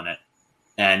still in it.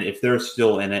 And if they're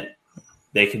still in it,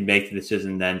 they can make the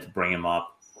decision then to bring him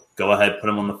up, go ahead, put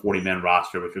him on the 40-man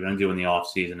roster, which we're going to do in the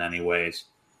offseason anyways,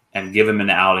 and give him an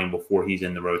outing before he's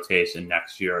in the rotation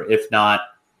next year. If not,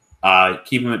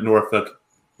 keep him at Norfolk.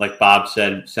 Like Bob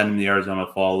said, send him to the Arizona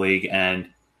Fall League, and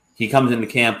he comes into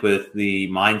camp with the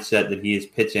mindset that he is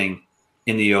pitching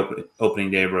in the opening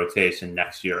day rotation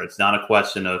next year. It's not a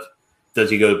question of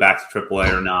does he go back to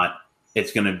AAA or not.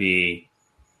 It's going to be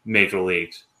major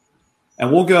leagues.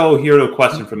 And we'll go here to a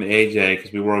question from AJ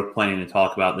because we were planning to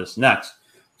talk about this next.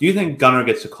 Do you think Gunnar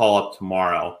gets a call up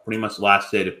tomorrow? Pretty much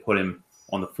last day to put him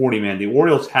on the 40-man. The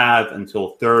Orioles have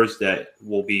until Thursday.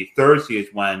 Thursday is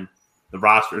when the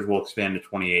rosters will expand to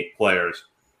 28 players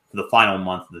for the final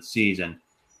month of the season.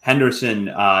 Henderson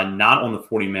not on the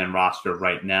 40-man roster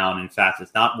right now, and in fact,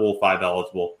 it's not Rule 5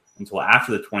 eligible until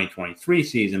after the 2023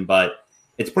 season, but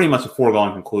it's pretty much a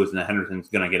foregone conclusion that Henderson's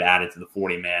going to get added to the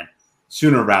 40-man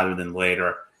sooner rather than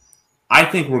later. I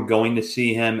think we're going to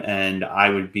see him, and I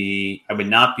would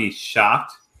not be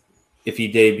shocked if he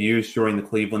debuts during the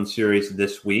Cleveland series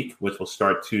this week, which will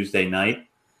start Tuesday night.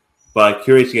 But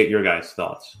curious to get your guys'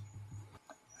 thoughts.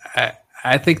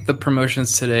 I think the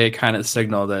promotions today kind of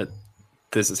signal that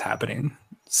this is happening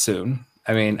soon.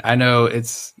 I mean, I know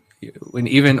it's when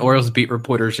even Orioles beat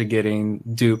reporters are getting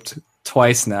duped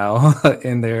twice now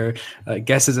in their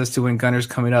guesses as to when Gunner's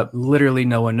coming up. Literally,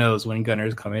 no one knows when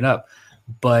Gunner's coming up.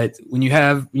 But when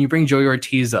you bring Joey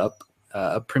Ortiz up,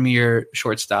 a premier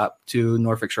shortstop to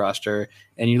Norfolk's roster,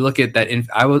 and you look at that,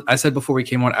 I said before we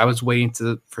came on, I was waiting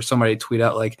for somebody to tweet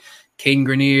out like Caden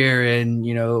Grenier and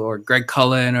or Greg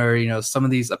Cullen or some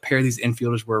of a pair of these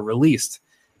infielders were released,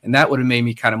 and that would have made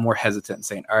me kind of more hesitant,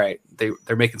 saying, all right,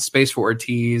 they're making space for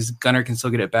Ortiz. Gunner can still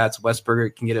get at bats.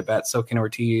 Westburger can get at bats. So can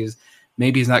Ortiz.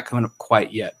 Maybe he's not coming up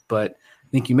quite yet, but I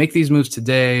think you make these moves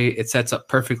today, it sets up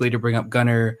perfectly to bring up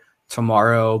Gunner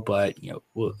tomorrow, but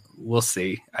we'll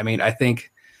see. I mean, I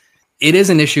think it is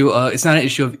an issue. It's not an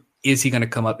issue of is he going to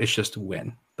come up? It's just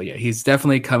when. But yeah, he's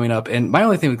definitely coming up. And my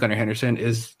only thing with Gunnar Henderson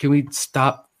is, can we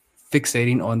stop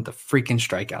fixating on the freaking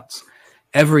strikeouts?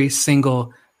 Every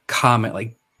single comment,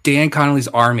 like Dan Connolly's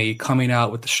Army coming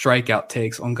out with the strikeout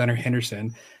takes on Gunnar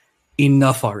Henderson.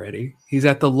 Enough already. He's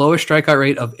at the lowest strikeout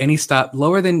rate of any stop,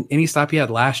 lower than any stop he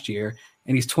had last year,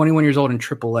 and he's 21 years old in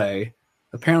AAA.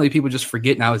 Apparently, people just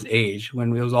forget now his age.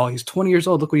 When it was all, he's 20 years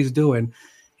old, look what he's doing.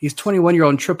 He's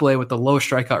 21-year-old in AAA with the lowest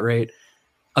strikeout rate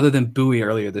other than Bowie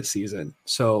earlier this season.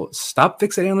 So stop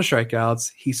fixating on the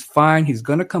strikeouts. He's fine. He's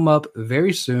going to come up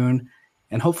very soon,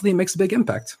 and hopefully it makes a big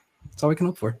impact. That's all we can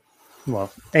hope for.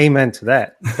 Well, amen to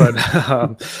that.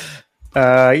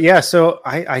 But yeah, so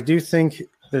I do think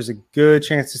there's a good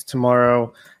chance it's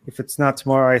tomorrow. If it's not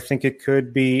tomorrow, I think it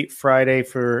could be Friday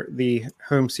for the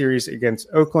home series against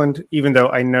Oakland, even though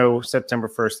I know September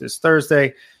 1st is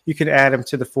Thursday. You could add him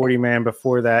to the 40-man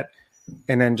before that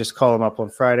and then just call him up on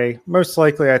Friday. Most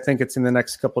likely, I think it's in the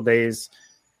next couple days.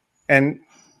 And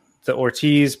the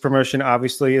Ortiz promotion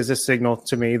obviously is a signal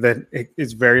to me that it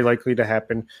is very likely to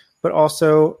happen. But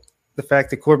also the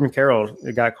fact that Corbin Carroll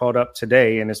got called up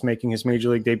today and is making his major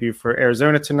league debut for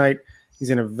Arizona tonight. He's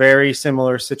in a very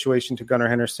similar situation to Gunnar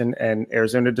Henderson, and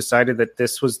Arizona decided that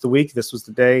this was the week, this was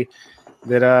the day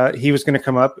that he was going to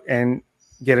come up and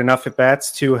get enough at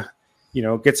bats to,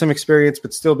 get some experience,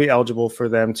 but still be eligible for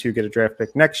them to get a draft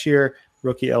pick next year,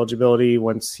 rookie eligibility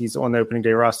once he's on the opening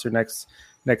day roster next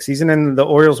season. And the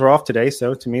Orioles were off today,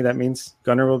 so to me that means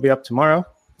Gunnar will be up tomorrow.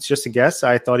 It's just a guess.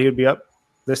 I thought he would be up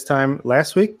this time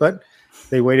last week, but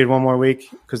they waited one more week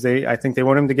because I think they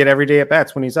want him to get every day at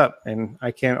bats when he's up, and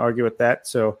I can't argue with that.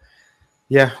 So,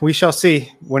 yeah, we shall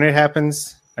see when it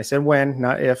happens. I said when,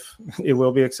 not if. It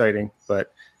will be exciting,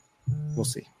 but we'll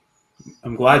see.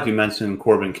 I'm glad you mentioned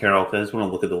Corbin Carroll because I just want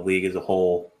to look at the league as a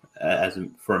whole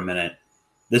for a minute.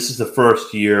 This is the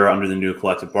first year under the new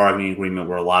collective bargaining agreement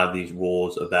where a lot of these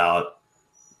rules about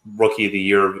rookie of the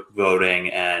year voting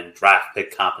and draft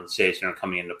pick compensation are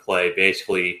coming into play.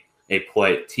 Basically,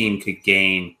 team could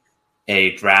gain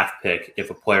a draft pick if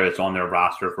a player is on their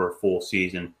roster for a full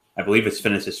season. I believe it's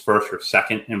finished his first or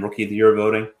second in Rookie of the Year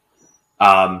voting.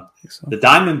 So. The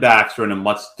Diamondbacks are in a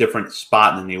much different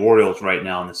spot than the Orioles right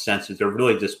now in the sense that they're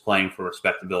really just playing for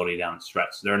respectability down the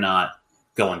stretch. They're not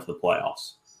going to the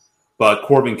playoffs. But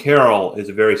Corbin Carroll is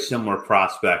a very similar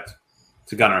prospect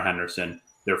to Gunnar Henderson.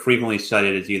 They're frequently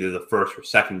cited as either the first or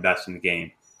second best in the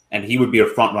game. And he would be a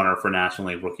front runner for National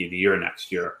League Rookie of the Year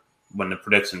next year when the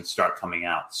predictions start coming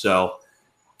out. So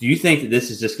do you think that this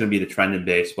is just going to be the trend in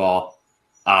baseball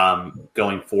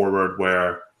going forward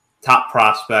where top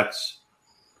prospects,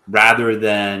 rather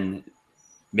than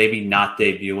maybe not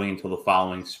debuting until the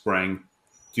following spring,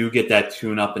 do get that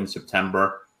tune-up in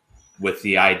September with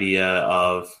the idea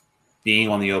of being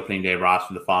on the opening day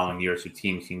roster the following year so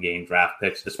teams can gain draft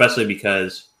picks, especially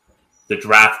because the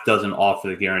draft doesn't offer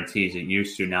the guarantees it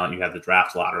used to now that you have the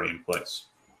draft lottery in place?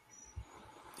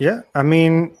 Yeah, I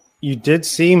mean, you did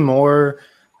see more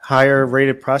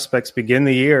higher-rated prospects begin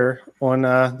the year on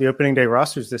the opening day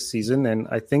rosters this season, and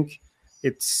I think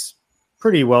it's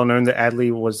pretty well known that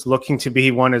Adley was looking to be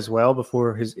one as well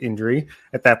before his injury.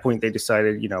 At that point, they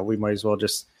decided, we might as well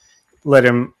just let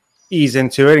him ease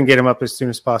into it and get him up as soon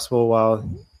as possible while,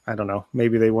 I don't know,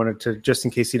 maybe they wanted to, just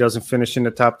in case he doesn't finish in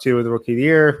the top 2 of the rookie of the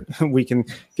year, we can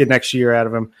get next year out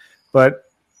of him. But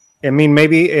I mean,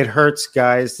 maybe it hurts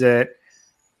guys that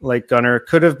like Gunnar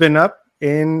could have been up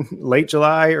in late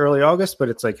July, early August, but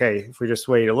it's like, hey, if we just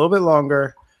wait a little bit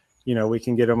longer, we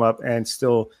can get him up and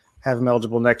still have him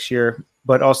eligible next year.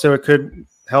 But also it could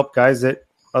help guys that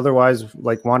otherwise,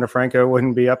 like Wander Franco,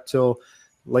 wouldn't be up till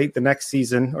late the next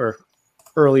season or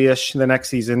early-ish the next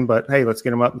season. But hey, let's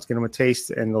get him up, let's get him a taste,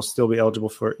 and they'll still be eligible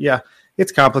for it. Yeah,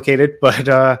 it's complicated, but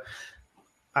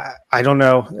I don't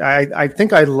know. I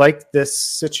think I like this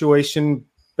situation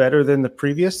better than the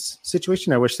previous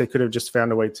situation. I wish they could have just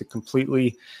found a way to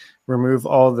completely remove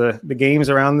all the games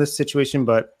around this situation.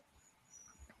 But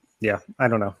yeah, I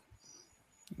don't know.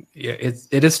 Yeah,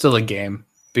 it is still a game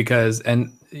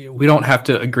and we don't have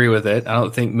to agree with it. I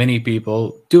don't think many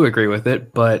people do agree with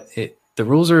it, but the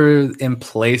rules are in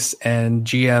place and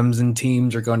GMs and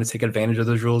teams are going to take advantage of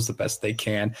those rules the best they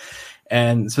can.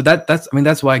 And so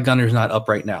that's why Gunnar's not up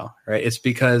right now, right? It's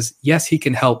because, yes, he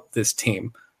can help this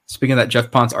team. Speaking of that Jeff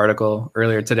Ponce article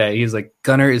earlier today, he's like,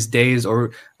 Gunnar is days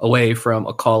away from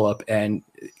a call-up and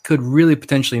could really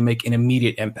potentially make an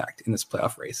immediate impact in this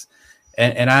playoff race.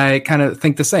 And I kind of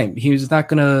think the same. He's not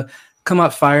going to come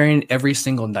out firing every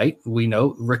single night. We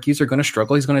know rookies are going to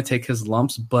struggle. He's going to take his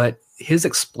lumps, but his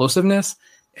explosiveness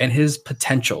and his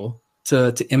potential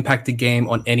to impact the game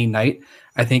on any night,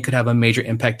 I think could have a major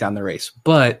impact down the race.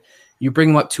 But you bring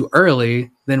him up too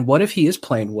early, then what if he is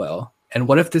playing well? And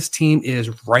what if this team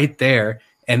is right there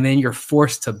and then you're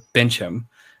forced to bench him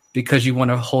because you want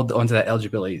to hold onto that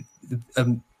eligibility?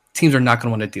 Teams are not going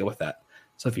to want to deal with that.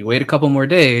 So if you wait a couple more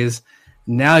days,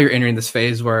 now you're entering this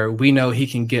phase where we know he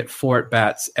can get 4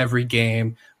 at-bats every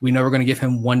game. We know we're going to give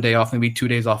him 1 day off, maybe 2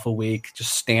 days off a week,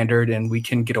 just standard, and we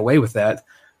can get away with that.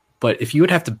 But if you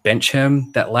would have to bench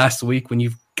him that last week when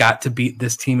you've got to beat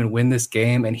this team and win this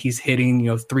game and he's hitting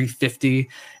 350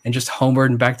 and just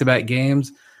homered in back-to-back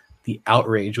games, the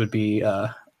outrage would be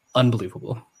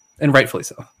unbelievable, and rightfully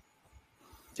so.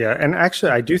 Yeah, and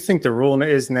actually I do think the rule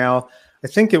is now, I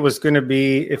think it was going to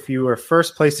be if you were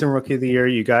first place in Rookie of the Year,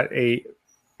 you got a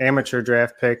amateur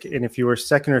draft pick, and if you were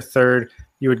second or third,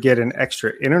 you would get an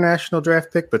extra international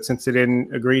draft pick. But since they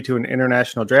didn't agree to an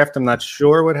international draft, I'm not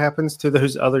sure what happens to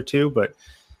those other two. But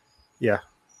yeah,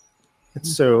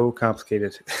 it's so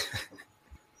complicated.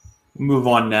 Move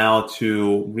on now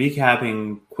to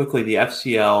recapping quickly the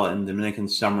FCL and Dominican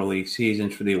Summer League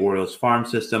seasons for the Orioles farm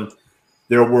system.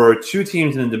 There were 2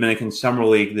 teams in the Dominican Summer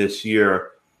League this year.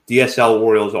 DSL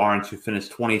Orioles Orange, who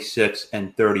finished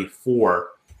 26-34,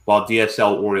 while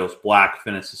DSL Orioles Black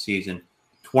finished the season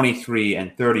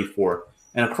 23-34.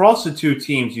 And across the 2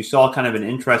 teams, you saw kind of an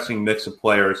interesting mix of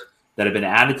players that have been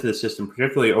added to the system,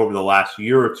 particularly over the last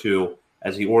year or two,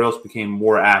 as the Orioles became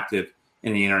more active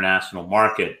in the international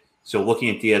market. So looking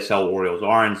at DSL Orioles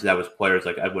Orange, that was players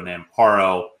like Edwin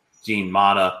Amparo, Gene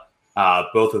Mata,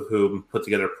 both of whom put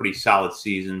together pretty solid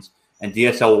seasons. And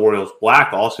DSL Orioles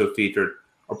Black also featured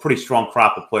a pretty strong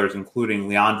crop of players, including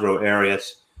Leandro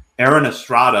Arias, Aaron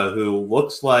Estrada, who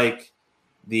looks like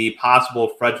the possible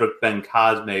Frederick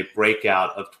Ben-Cosme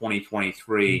breakout of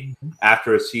 2023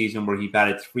 after a season where he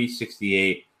batted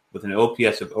 .368 with an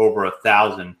OPS of over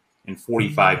 1,000 in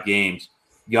 45 games.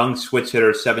 Young switch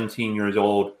hitter, 17 years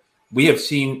old. We have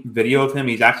seen video of him.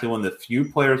 He's actually one of the few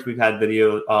players we've had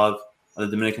video of the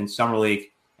Dominican Summer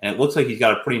League, and it looks like he's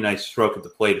got a pretty nice stroke at the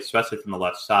plate, especially from the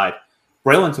left side.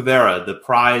 Braylon Tavera, the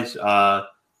prize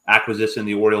acquisition in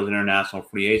the Orioles International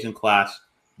Free Agent class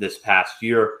this past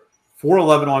year,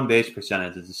 .411 on-base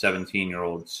percentage as a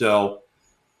 17-year-old. So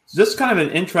this is kind of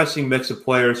an interesting mix of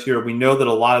players here. We know that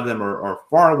a lot of them are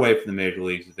far away from the major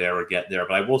leagues if they ever get there,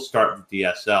 but I will start with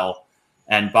DSL.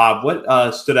 And Bob,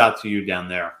 what stood out to you down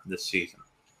there this season?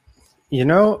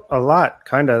 A lot,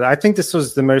 kind of. I think this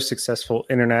was the most successful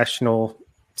international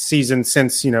season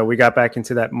since, we got back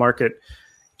into that market.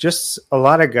 Just a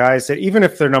lot of guys that even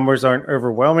if their numbers aren't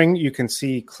overwhelming, you can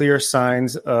see clear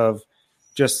signs of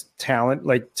just talent.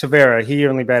 Like Tavera, he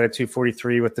only batted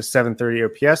 .243 with the 730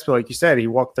 OPS, but like you said, he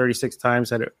walked 36 times,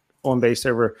 had it on base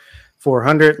over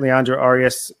 400. Leandro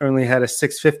Arias only had a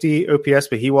 .650 OPS,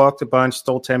 but he walked a bunch,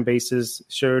 stole 10 bases,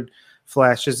 showed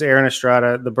flashes. Aaron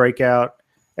Estrada, the breakout.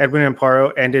 Edwin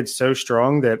Amparo ended so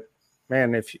strong that,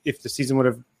 man, if the season would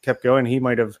have kept going, he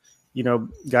might have,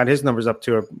 got his numbers up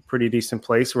to a pretty decent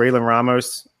place. Raylan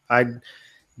Ramos, I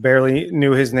barely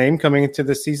knew his name coming into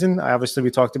the season. Obviously, we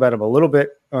talked about him a little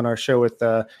bit on our show with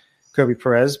Kobe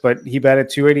Perez, but he batted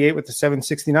 .288 with the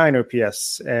 769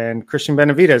 OPS. And Christian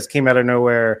Benavidez came out of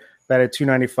nowhere, batted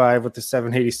 295 with the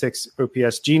 786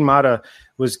 OPS. Gene Mata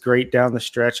was great down the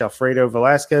stretch. Alfredo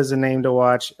Velasquez, a name to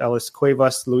watch. Ellis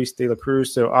Cuevas, Luis de la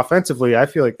Cruz. So offensively, I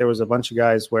feel like there was a bunch of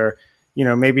guys where,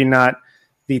 maybe not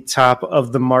the top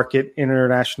of the market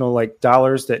international like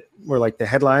dollars that were like the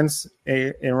headlines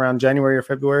around January or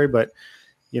February, but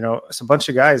it's a bunch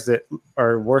of guys that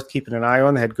are worth keeping an eye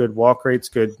on. They had good walk rates,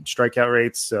 good strikeout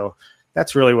rates. So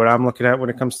that's really what I'm looking at when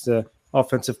it comes to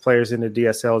offensive players in the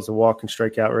DSL, is the walk and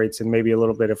strikeout rates, and maybe a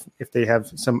little bit if they have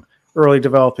some early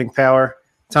developing power.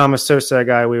 Thomas Sosa, a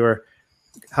guy we were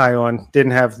high on,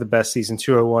 didn't have the best season,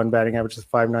 201 batting average with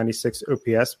 596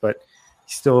 OPS, but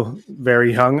he's still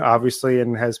very young, obviously,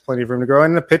 and has plenty of room to grow.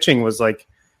 And the pitching was like,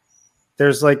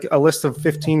 there's like a list of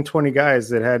 15, 20 guys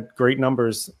that had great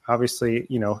numbers. Obviously,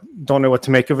 don't know what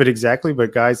to make of it exactly,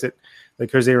 but guys that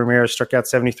like Jose Ramirez struck out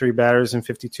 73 batters in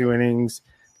 52 innings.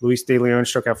 Luis De Leon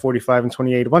struck out 45 and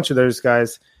 28. A bunch of those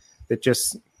guys that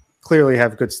just clearly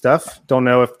have good stuff. Don't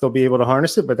know if they'll be able to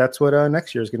harness it, but that's what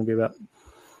next year is going to be about.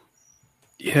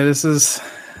 Yeah, this is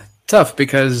tough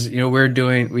because,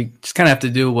 we just kind of have to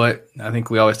do what I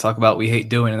think we always talk about we hate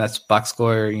doing, and that's box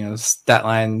score, stat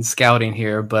line scouting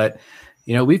here. But,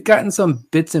 we've gotten some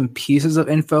bits and pieces of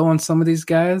info on some of these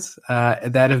guys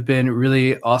that have been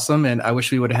really awesome. And I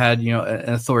wish we would have had,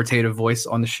 an authoritative voice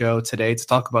on the show today to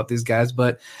talk about these guys,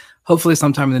 but hopefully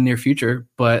sometime in the near future.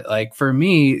 But like for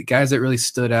me, guys that really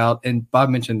stood out, and Bob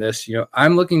mentioned this,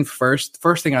 I'm looking first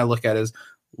thing I look at is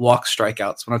walk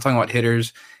strikeouts when I'm talking about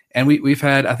hitters. And we've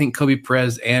had, I think Kobe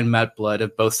Perez and Matt Blood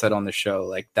have both said on the show,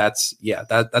 like that's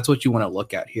what you want to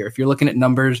look at here. If you're looking at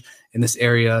numbers in this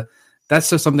area, that's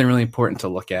just something really important to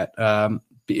look at.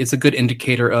 It's a good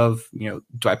indicator of, do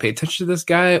I pay attention to this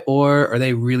guy, or are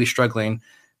they really struggling?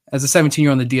 As a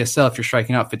 17-year-old on the DSL, if you're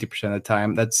striking out 50% of the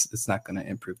time, it's not going to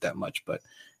improve that much. But,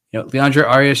 Leandro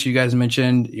Arias, you guys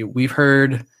mentioned, we've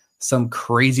heard some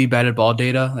crazy batted ball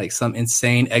data, like some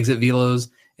insane exit velos,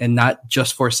 and not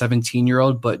just for a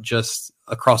 17-year-old, but just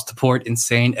across the board,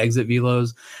 insane exit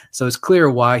velos. So it's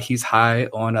clear why he's high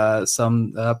on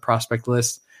some prospect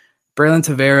lists. Braylon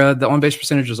Tavera, the on-base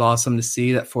percentage was awesome to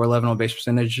see, that 411 on-base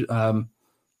percentage.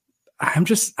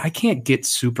 I can't get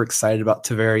super excited about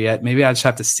Tavera yet. Maybe I just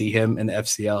have to see him in the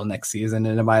FCL next season,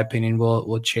 and in my opinion,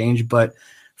 will change. But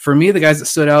for me, the guys that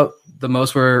stood out the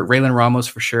most were Raylan Ramos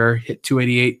for sure, hit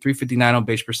 288, 359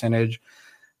 on-base percentage,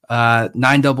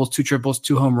 9 doubles, 2 triples,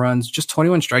 2 home runs, just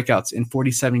 21 strikeouts in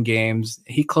 47 games.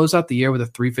 He closed out the year with a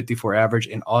 354 average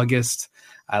in August.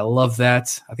 I love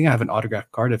that. I think I have an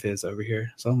autographed card of his over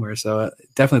here somewhere, so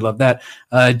definitely love that.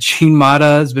 Gene Mata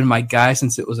has been my guy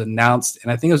since it was announced, and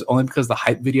I think it was only because of the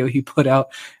hype video he put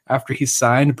out after he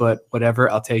signed, but whatever,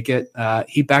 I'll take it.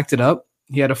 He backed it up.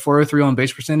 He had a 403 on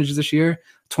base percentage this year,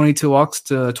 22 walks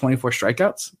to 24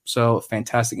 strikeouts, so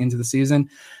fantastic into the season.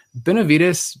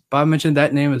 Benavides, Bob mentioned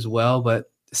that name as well,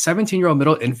 but 17-year-old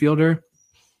middle infielder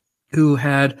who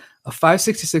had a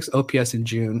 566 OPS in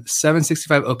June,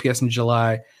 765 OPS in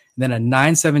July, and then a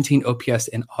 917 OPS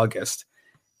in August.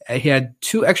 He had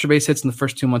 2 extra base hits in the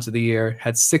first 2 months of the year,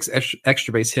 had 6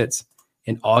 extra base hits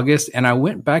in August. And I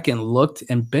went back and looked,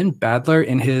 and Ben Badler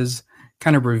in his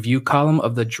kind of review column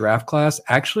of the draft class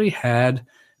actually had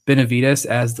Benavides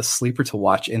as the sleeper to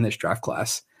watch in this draft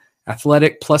class.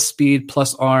 Athletic, plus speed,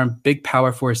 plus arm, big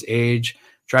power for his age,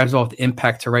 drives ball with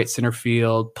impact to right center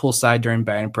field, pull side during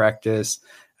batting practice.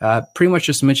 Pretty much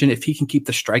just mentioned if he can keep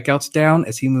the strikeouts down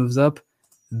as he moves up,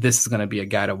 this is going to be a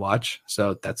guy to watch.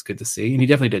 So that's good to see. And he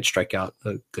definitely did strike out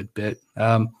a good bit.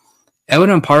 Edwin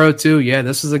Amparo too. Yeah,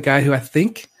 this is a guy who I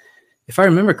think, if I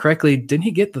remember correctly, didn't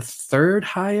he get the 3rd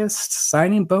highest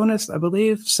signing bonus, I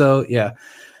believe? So yeah,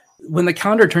 when the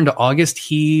calendar turned to August,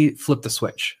 he flipped the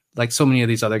switch like so many of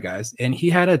these other guys. And he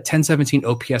had a 1017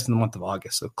 OPS in the month of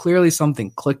August. So clearly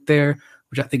something clicked there,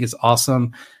 which I think is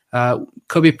awesome.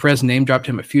 Kobe Perez name dropped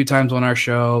him a few times on our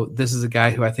show. This is a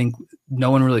guy who I think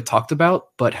no one really talked about,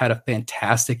 but had a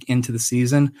fantastic into the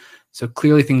season. So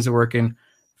clearly things are working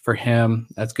for him.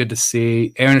 That's good to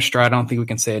see. Aaron Estrada, I don't think we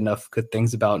can say enough good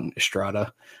things about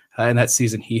Estrada in that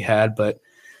season he had. But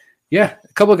yeah,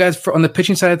 a couple of guys on the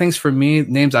pitching side of things for me,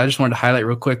 names I just wanted to highlight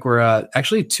real quick were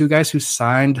actually 2 guys who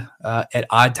signed at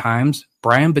odd times,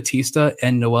 Brian Batista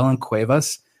and Noelan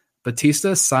Cuevas.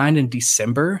 Batista signed in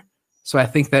December. So I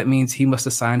think that means he must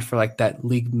have signed for like that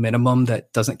league minimum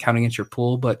that doesn't count against your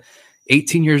pool. But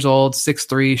 18 years old,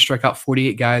 6'3", struck out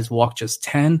 48 guys, walked just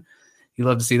 10. You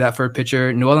love to see that for a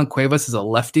pitcher. Noelan Cuevas is a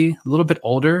lefty, a little bit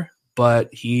older,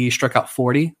 but he struck out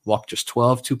 40, walked just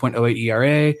 12, 2.08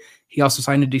 ERA. He also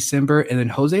signed in December. And then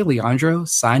Jose Leandro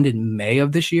signed in May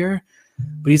of this year.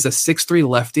 But he's a 6'3"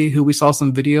 lefty who we saw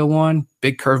some video on.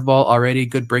 Big curveball already,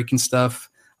 good breaking stuff.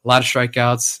 a lot of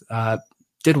strikeouts,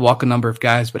 did walk a number of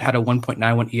guys, but had a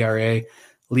 1.91 ERA.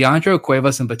 Leandro,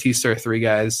 Cuevas, and Batista are three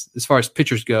guys, as far as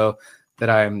pitchers go, that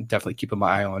I'm definitely keeping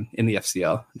my eye on in the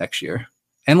FCL next year.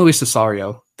 And Luis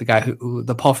Cesario, the guy who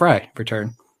the Paul Fry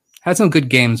return. Had some good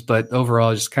games, but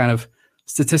overall just kind of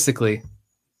statistically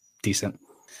decent.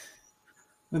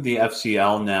 The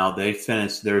FCL now, they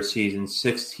finished their season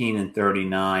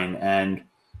 16-39, and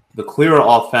the clear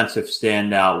offensive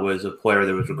standout was a player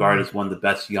that was regarded as one of the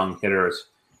best young hitters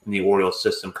in the Orioles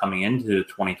system coming into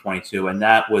 2022, and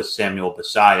that was Samuel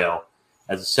Basallo.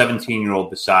 As a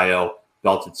 17-year-old, Basallo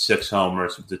belted 6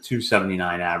 homers with a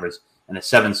 279 average and a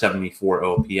 774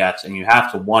 OPS, and you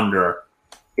have to wonder,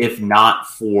 if not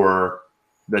for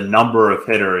the number of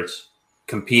hitters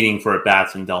competing for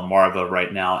at-bats in Delmarva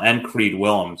right now, and Creed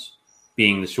Willems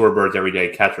being the Shorebirds' everyday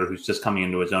catcher who's just coming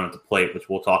into his own at the plate, which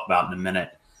we'll talk about in a minute,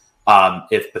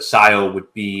 if Basallo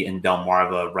would be in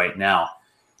Delmarva right now.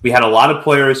 We had a lot of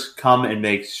players come and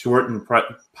make short and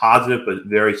positive but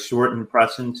very short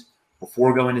impressions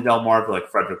before going to Delmarva, like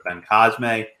Frederick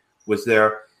Ben-Cosme was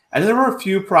there. And there were a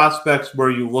few prospects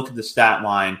where you look at the stat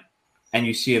line and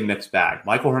you see a mixed bag.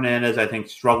 Michael Hernandez, I think,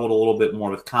 struggled a little bit more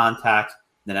with contact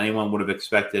than anyone would have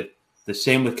expected. The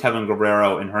same with Kevin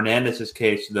Guerrero. In Hernandez's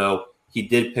case, though, he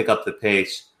did pick up the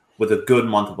pace with a good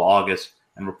month of August,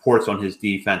 and reports on his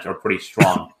defense are pretty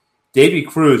strong. Davy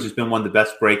Cruz has been one of the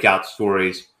best breakout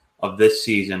stories of this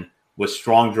season, was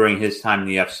strong during his time in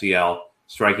the FCL,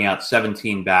 striking out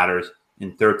 17 batters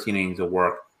in 13 innings of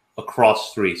work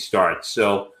across 3 starts.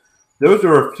 So those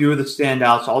are a few of the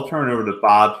standouts. I'll turn it over to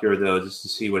Bob here, though, just to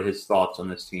see what his thoughts on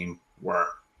this team were.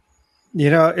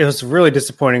 It was really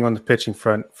disappointing on the pitching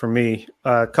front for me.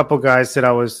 A couple guys that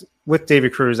I was with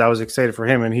David Cruz, I was excited for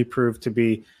him, and he proved to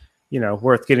be,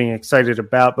 worth getting excited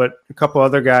about. But a couple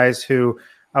other guys who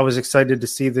I was excited to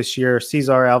see this year,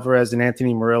 Cesar Alvarez and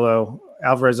Anthony Murillo.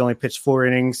 Alvarez only pitched 4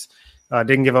 innings,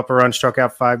 didn't give up a run, struck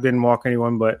out 5, didn't walk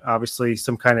anyone, but obviously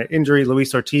some kind of injury.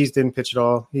 Luis Ortiz didn't pitch at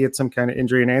all. He had some kind of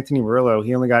injury. And Anthony Murillo,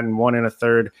 he only got in 1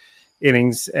 1/3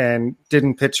 innings and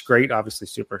didn't pitch great, obviously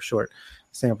super short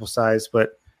sample size,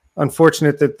 but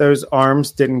unfortunate that those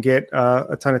arms didn't get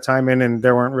a ton of time in, and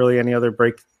there weren't really any other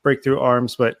breakthrough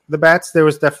arms. But the bats, there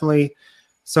was definitely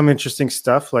some interesting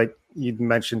stuff. Like you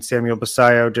mentioned, Samuel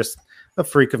Basallo, just a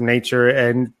freak of nature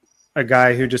and a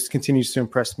guy who just continues to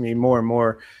impress me more and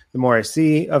more the more I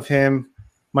see of him.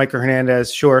 Michael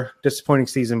Hernandez, sure, disappointing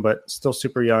season, but still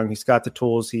super young. He's got the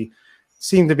tools. He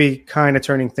seemed to be kind of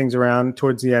turning things around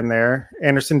towards the end there.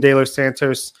 Anderson De Los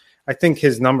Santos, I think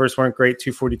his numbers weren't great,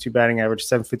 242 batting average,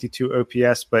 752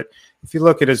 OPS. But if you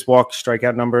look at his walk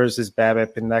strikeout numbers, his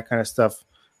BABIP and that kind of stuff,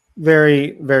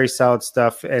 very, very solid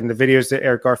stuff. And the videos that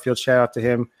Eric Garfield, shout out to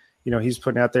him, he's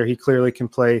putting out there, he clearly can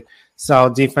play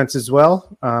solid defense as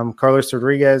well. Carlos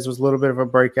Rodriguez was a little bit of a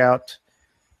breakout.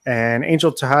 And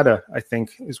Angel Tejada, I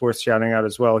think, is worth shouting out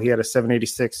as well. He had a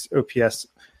 786 OPS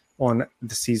on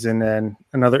the season, and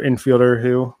another infielder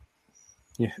who,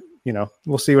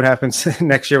 we'll see what happens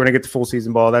next year when I get to full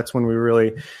season ball. That's when we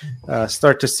really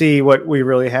start to see what we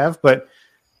really have. But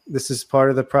this is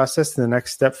part of the process, the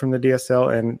next step from the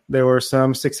DSL. And there were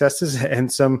some successes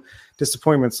and some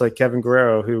disappointments, like Kevin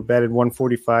Guerrero, who batted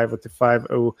 145 with the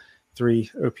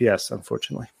 503 OPS,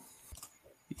 unfortunately.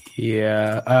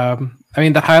 Yeah.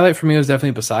 The highlight for me was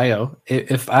definitely Basallo.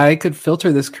 If I could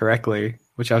filter this correctly,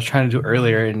 which I was trying to do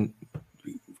earlier, in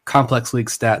complex league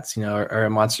stats, are a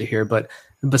monster here, but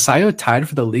Basallo tied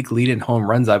for the league lead in home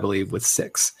runs, I believe, with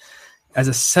 6 as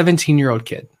a 17-year-old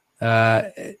kid.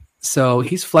 So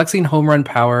he's flexing home run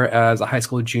power as a high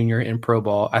school junior in pro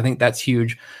ball. I think that's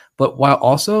huge. But while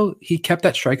also he kept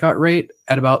that strikeout rate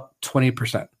at about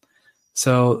 20%.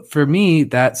 So for me,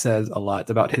 that says a lot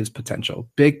about his potential.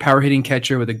 Big power hitting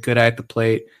catcher with a good eye at the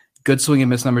plate, good swing and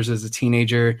miss numbers as a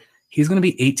teenager. He's going to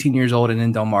be 18 years old and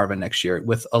in Delmarva next year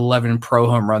with 11 pro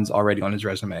home runs already on his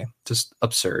resume. Just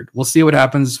absurd. We'll see what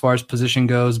happens as far as position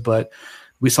goes, but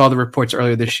we saw the reports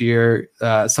earlier this year.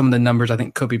 Some of the numbers, I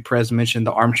think Kobe Perez mentioned,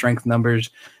 the arm strength numbers.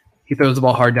 He throws the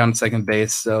ball hard down to second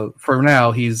base. So for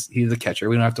now, he's a catcher.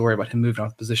 We don't have to worry about him moving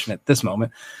off position at this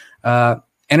moment.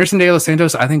 Anderson De Los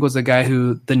Santos, I think, was a guy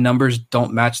who the numbers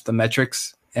don't match the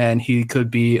metrics, and he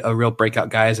could be a real breakout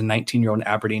guy as a 19-year-old in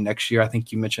Aberdeen next year. I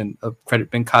think you mentioned a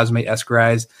Frederick Ben-Cosme-esque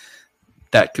rise.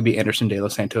 That could be Anderson De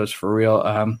Los Santos for real.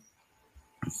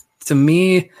 To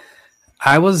me,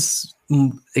 I was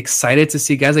excited to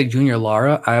see guys like Junior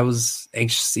Lara. I was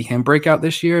anxious to see him break out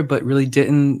this year, but really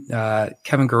didn't.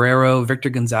 Kevin Guerrero, Victor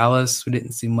Gonzalez, we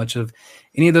didn't see much of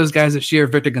any of those guys this year.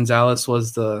 Victor Gonzalez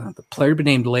was the player to be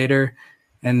named later.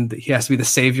 and he has to be the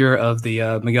savior of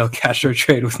the Miguel Castro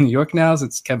trade with New York now,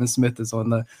 since Kevin Smith is on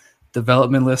the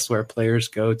development list where players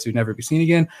go to never be seen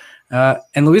again.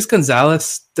 And Luis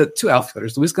Gonzalez, the two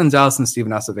outfielders, Luis Gonzalez and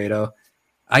Steven Acevedo.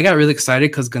 I got really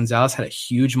excited because Gonzalez had a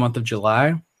huge month of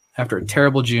July after a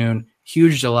terrible June,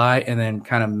 huge July, and then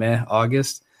kind of meh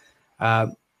August.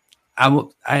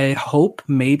 I hope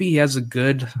maybe he has a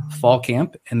good fall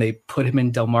camp and they put him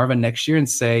in Delmarva next year and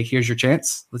say, here's your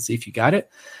chance. Let's see if you got it.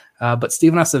 But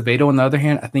Steven Acevedo, on the other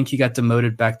hand, I think he got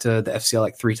demoted back to the FCL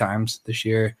like 3 times this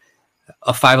year.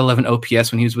 A 5.11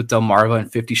 OPS when he was with Delmarva and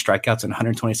 50 strikeouts and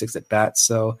 126 at bats.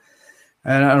 So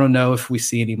I don't know if we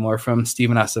see any more from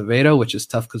Steven Acevedo, which is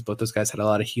tough because both those guys had a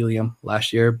lot of helium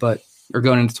last year, or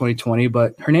going into 2020.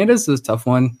 But Hernandez is a tough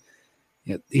one.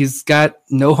 Yeah, he's got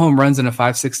no home runs and a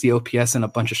 560 OPS and a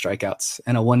bunch of strikeouts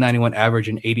and a 191 average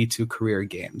in 82 career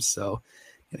games. So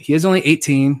he is only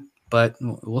 18, but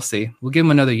we'll see. We'll give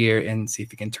him another year and see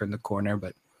if he can turn the corner.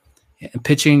 But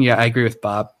pitching, I agree with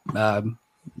Bob.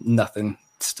 Nothing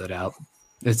stood out.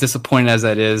 As disappointing as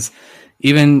that is,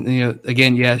 even,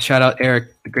 again, shout out Eric,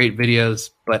 the great videos,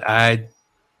 but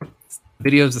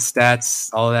videos, the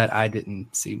stats, all of that, I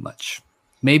didn't see much.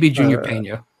 Maybe Junior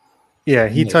Pena. Yeah,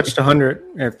 he touched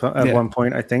 100 at one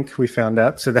point, I think we found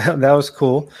out. So that was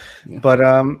cool. Yeah. But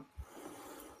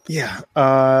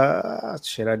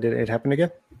it happened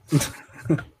again.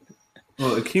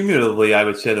 Well, cumulatively, I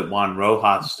would say that Juan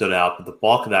Rojas stood out, but the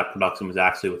bulk of that production was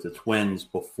actually with the Twins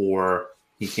before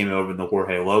he came over in the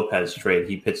Jorge Lopez trade.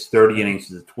 He pitched 30 innings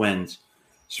to the Twins,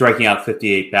 striking out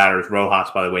 58 batters. Rojas,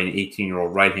 by the way, an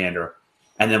 18-year-old right-hander,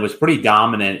 and then was pretty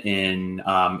dominant in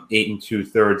 8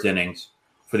 2/3 innings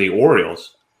for the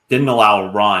Orioles. Didn't allow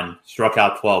a run, struck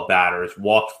out 12 batters,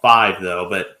 walked 5 though.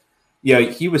 But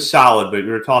he was solid. But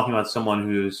you're talking about someone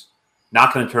who's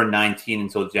not going to turn 19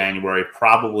 until January,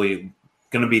 probably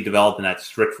going to be developing that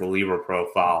strict reliever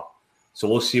profile. So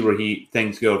we'll see where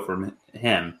things go from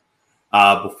him.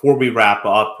 Before we wrap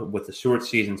up with the short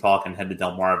season talk and head to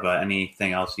Delmarva,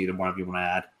 anything else either one of you want to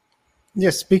add? Yeah,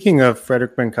 speaking of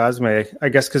Frederick Bencosme, I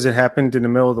guess because it happened in the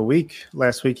middle of the week,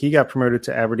 last week, he got promoted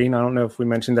to Aberdeen. I don't know if we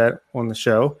mentioned that on the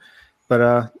show, but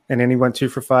and then he went 2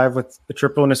 for 5 with a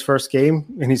triple in his first game,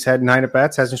 and he's had 9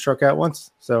 at-bats, hasn't struck out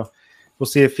once. So we'll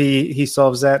see if he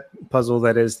solves that puzzle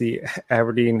that is the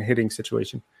Aberdeen hitting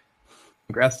situation.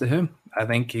 Congrats to him. I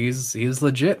think he's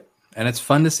legit. And it's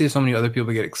fun to see so many other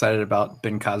people get excited about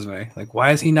Bencosme. Like,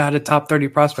 why is he not a top 30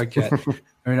 prospect yet?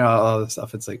 All this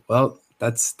stuff. It's like, well,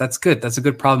 that's good. That's a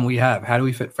good problem we have. How do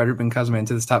we fit Frederick Bencosme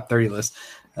into this top 30 list?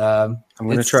 I'm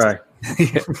going to try.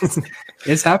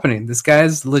 It's happening. This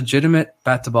guy's legitimate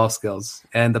bat-to-ball skills.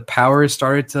 And the power has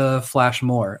started to flash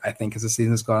more, I think, as the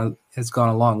season has gone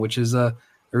along, which is a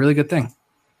really good thing.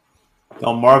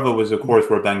 Delmarva was, of course,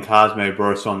 where Bencosme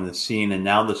burst on the scene, and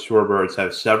now the Shorebirds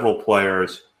have several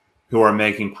players who are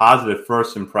making positive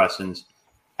first impressions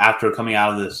after coming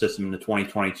out of the system in the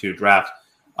 2022 draft.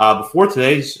 Before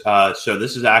today's show,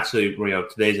 this is actually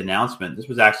today's announcement. This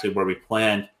was actually where we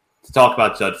planned to talk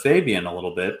about Judd Fabian a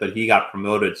little bit, but he got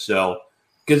promoted, so it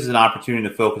gives us an opportunity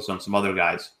to focus on some other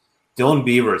guys. Dylan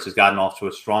Beavers has gotten off to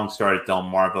a strong start at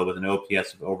Delmarva with an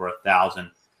OPS of over 1,000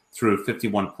 through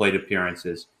 51 plate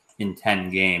appearances in 10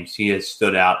 games. He has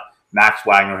stood out. Max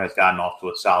Wagner has gotten off to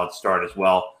a solid start as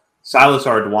well. Silas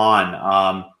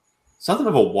Ardoin, something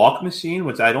of a walk machine,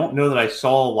 which I don't know that I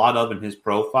saw a lot of in his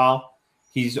profile.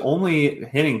 He's only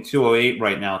hitting 208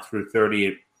 right now through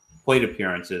 30 plate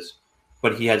appearances,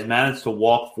 but he has managed to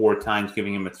walk 4 times,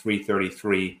 giving him a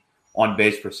 333 on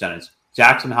base percentage.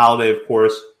 Jackson Holiday, of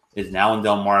course, is now in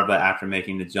Delmarva after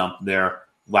making the jump there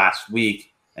last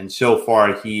week, and so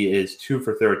far he is 2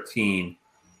 for 13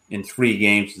 in 3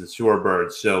 games as the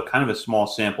Shorebirds, so kind of a small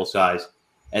sample size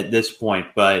at this point.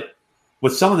 But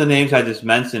with some of the names I just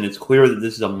mentioned, it's clear that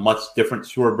this is a much different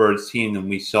Shorebirds team than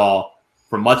we saw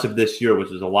for much of this year, which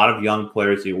was a lot of young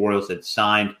players the Orioles had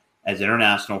signed as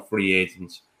international free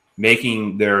agents,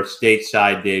 making their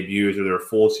stateside debuts or their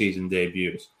full season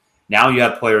debuts. Now you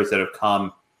have players that have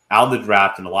come out of the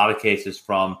draft, in a lot of cases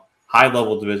from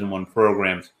high-level Division I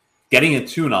programs, getting a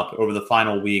tune-up over the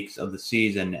final weeks of the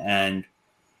season. And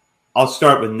I'll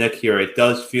start with Nick here. It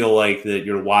does feel like that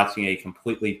you're watching a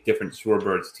completely different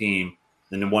Shorebirds team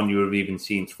than the one you would have even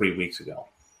seen 3 weeks ago.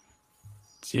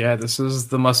 Yeah, this is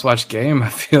the must-watch game, I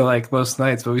feel like, most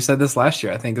nights. But we said this last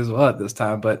year, I think, as well at this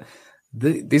time. But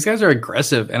these guys are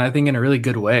aggressive, and I think in a really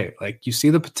good way. Like, you see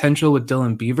the potential with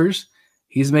Dylan Beavers.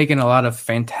 He's making a lot of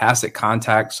fantastic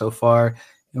contact so far.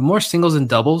 More singles and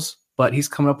doubles, but he's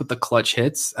coming up with the clutch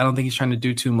hits. I don't think he's trying to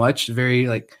do too much. Very,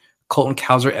 like, Colton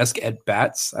Cowser-esque at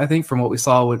bats, I think, from what we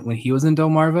saw when he was in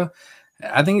Delmarva.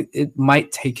 I think it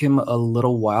might take him a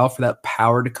little while for that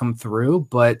power to come through,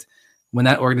 but when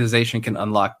that organization can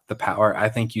unlock the power, I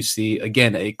think you see,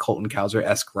 again, a Colton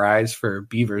Cowser-esque rise for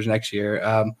Beavers next year.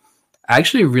 I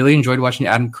actually really enjoyed watching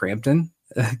Adam Crampton.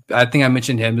 I think I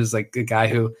mentioned him as like a guy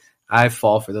who I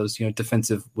fall for those,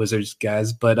 defensive Wizards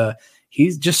guys, but he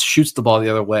just shoots the ball the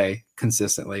other way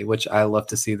consistently, which I love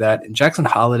to see that. And Jackson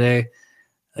Holiday,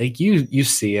 like you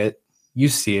see it. You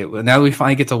see it. Now we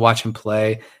finally get to watch him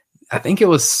play. I think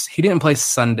he didn't play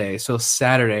Sunday, so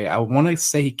Saturday. I want to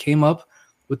say he came up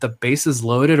with the bases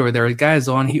loaded or there were guys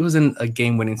on. He was in a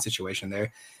game-winning situation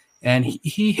there, and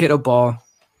he hit a ball.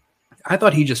 I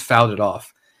thought he just fouled it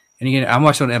off. And again, I'm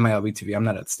watching on MILB TV. I'm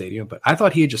not at the stadium, but I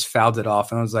thought he had just fouled it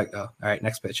off, and I was like, oh, all right,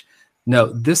 next pitch. No,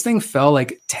 this thing fell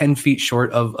like 10 feet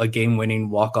short of a game-winning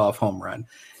walk-off home run.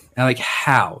 And like,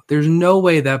 how? There's no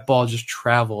way that ball just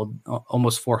traveled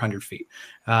almost 400 feet,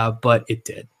 but it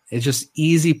did. It's just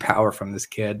easy power from this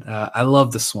kid. I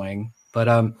love the swing,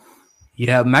 but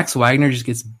Max Wagner just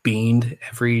gets beamed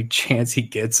every chance he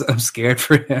gets. I'm scared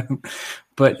for him,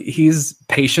 but he's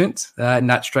patient,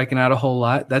 not striking out a whole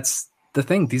lot. That's the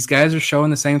thing. These guys are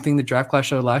showing the same thing the draft class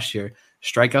showed last year.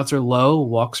 Strikeouts are low,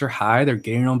 walks are high. They're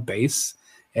getting on base,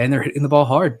 and they're hitting the ball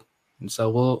hard. And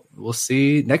so we'll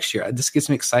see next year. This gets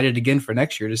me excited again for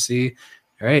next year to see.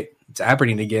 All right, it's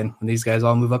Aberdeen again when these guys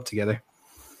all move up together.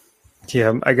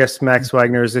 Yeah, I guess Max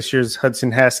Wagner is this year's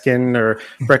Hudson Haskin or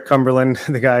Brett Cumberland,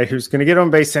 the guy who's going to get on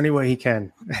base any way he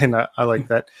can. And I like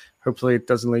that. Hopefully it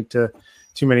doesn't lead to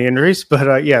too many injuries. But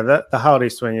the Holiday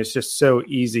swing is just so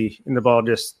easy, and the ball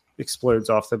just explodes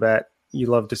off the bat. You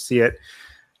love to see it.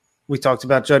 We talked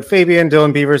about Judd Fabian,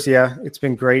 Dylan Beavers. Yeah, it's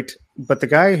been great. But the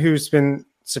guy who's been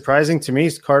surprising to me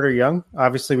is Carter Young.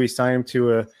 Obviously, we signed him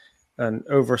to an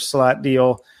over slot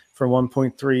deal for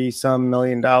 $1.3 some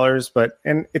million,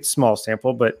 and it's small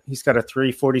sample, but he's got a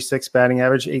 346 batting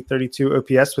average, 832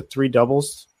 OPS with 3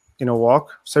 doubles in a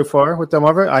walk so far with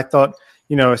Delmarva. I thought,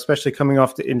 especially coming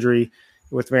off the injury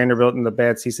with Vanderbilt and the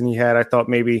bad season he had, I thought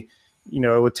maybe,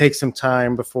 it would take some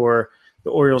time before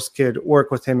the Orioles could work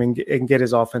with him and get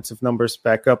his offensive numbers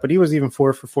back up. But he was even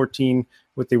 4 for 14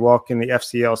 with the walk in the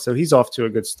FCL. So he's off to a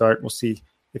good start. We'll see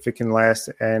if it can last.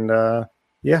 And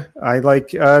I like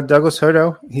Douglas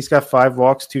Hodo. He's got 5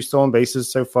 walks, 2 stolen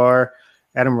bases so far.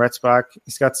 Adam Retzbach,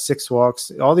 he's got 6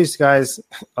 walks. All these guys,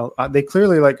 they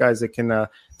clearly like guys that can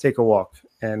take a walk.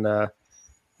 And I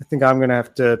think I'm going to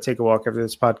have to take a walk after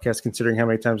this podcast, considering how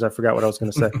many times I forgot what I was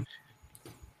going to say.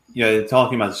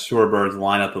 Talking about the Shorebirds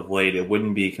lineup of late, it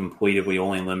wouldn't be complete if we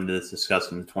only limited this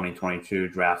discussing the 2022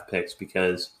 draft picks,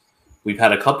 because we've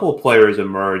had a couple of players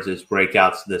emerge as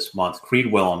breakouts this month. Creed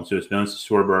Willems, who has known the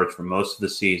Shorebirds for most of the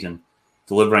season,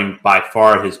 delivering by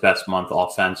far his best month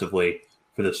offensively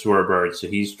for the Shorebirds. So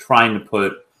he's trying to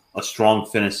put a strong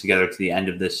finish together to the end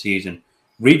of this season.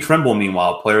 Reed Trimble,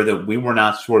 meanwhile, a player that we were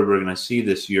not sure we were going to see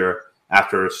this year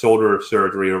after a shoulder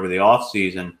surgery over the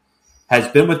offseason, has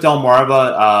been with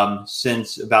Delmarva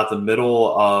since about the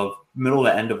middle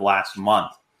to end of last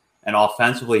month, and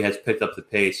offensively has picked up the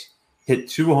pace, hit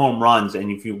 2 home runs.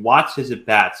 And if you watch his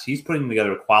at-bats, he's putting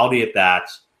together quality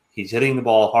at-bats. He's hitting the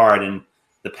ball hard. And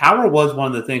the power was one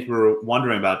of the things we were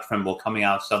wondering about Trimble coming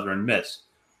out of Southern Miss.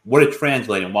 Would it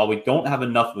translate? And while we don't have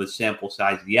enough of a sample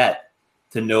size yet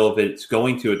to know if it's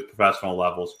going to at professional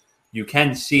levels, you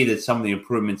can see that some of the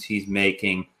improvements he's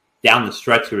making down the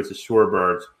stretch here with the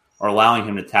Shorebirds are allowing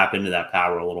him to tap into that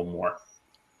power a little more.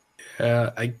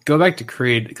 I go back to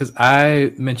Creed because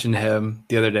I mentioned him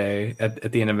the other day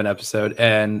at the end of an episode,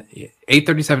 and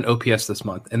 837 OPS this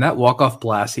month. And that walk-off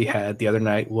blast he had the other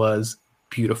night was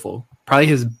beautiful. Probably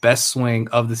his best swing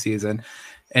of the season.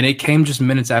 And it came just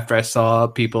minutes after I saw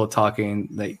people talking,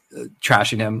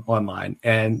 trashing him online,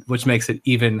 and which makes it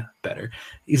even better.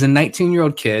 He's a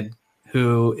 19-year-old kid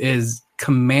who is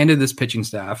commanded this pitching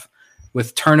staff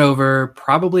with turnover,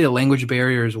 probably a language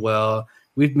barrier as well.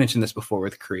 We've mentioned this before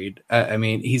with Creed.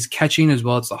 He's catching as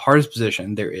well. It's the hardest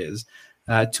position there is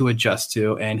to adjust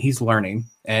to, and he's learning,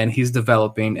 and he's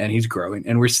developing, and he's growing,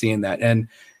 and we're seeing that. And,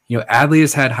 Adley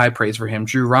has had high praise for him.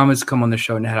 Drew Rama's come on the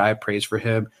show and had high praise for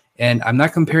him. And I'm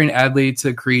not comparing Adley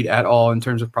to Creed at all in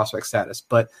terms of prospect status,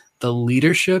 but the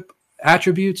leadership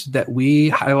attributes that we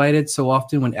highlighted so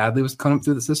often when Adley was coming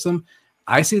through the system,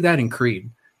 I see that in Creed.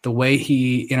 The way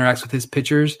he interacts with his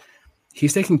pitchers,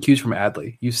 he's taking cues from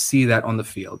Adley. You see that on the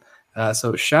field.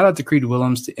 So shout out to Creed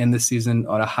Willems to end the season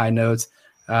on a high note.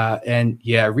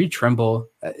 Reed Trimble,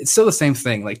 it's still the same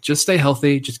thing. Just stay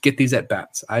healthy, just get these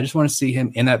at-bats. I just want to see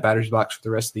him in that batter's box for the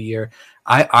rest of the year.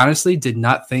 I honestly did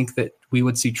not think that we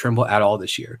would see Trimble at all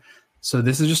this year. So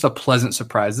this is just a pleasant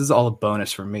surprise. This is all a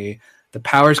bonus for me. The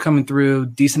power's coming through,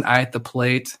 decent eye at the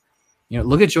plate.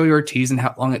 Look at Joey Ortiz and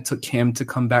how long it took him to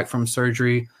come back from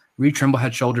surgery. Reed Trimble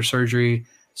had shoulder surgery.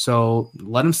 So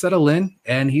let him settle in.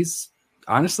 And he's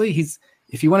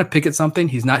if you want to pick at something,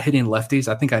 he's not hitting lefties.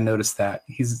 I think I noticed that.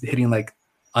 He's hitting like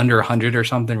under 100 or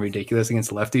something ridiculous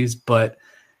against lefties. But,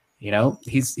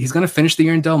 he's going to finish the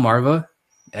year in Delmarva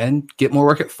and get more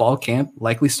work at fall camp,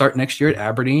 likely start next year at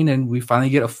Aberdeen. And we finally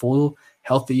get a full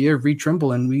healthy year of Reed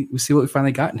Trimble, and we see what we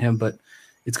finally got in him. But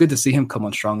it's good to see him come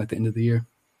on strong at the end of the year.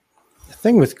 The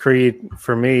thing with Creed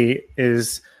for me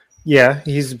is, yeah,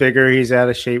 he's bigger, he's out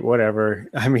of shape, whatever.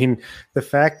 I mean, the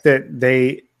fact that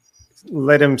they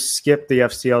let him skip the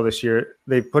FCL this year,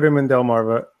 they put him in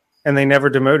Delmarva, and they never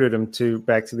demoted him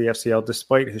back to the FCL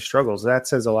despite his struggles. That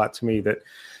says a lot to me that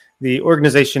the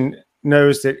organization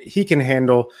knows that he can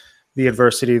handle the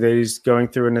adversity that he's going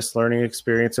through in this learning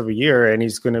experience of a year, and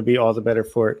he's going to be all the better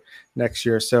for it next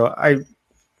year. So it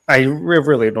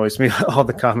really annoys me, all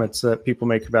the comments that people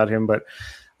make about him, but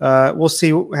we'll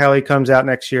see how he comes out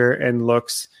next year and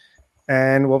looks.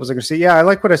 And what was I going to say? Yeah, I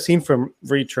like what I've seen from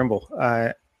Reed Trimble.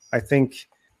 I think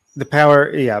the power,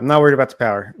 I'm not worried about the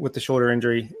power with the shoulder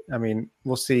injury. I mean,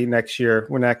 we'll see next year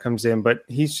when that comes in, but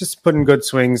he's just putting good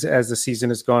swings as the season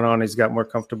has gone on. He's got more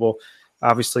comfortable.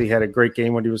 Obviously, he had a great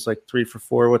game when he was like 3 for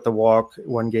 4 with the walk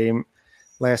one game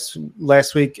last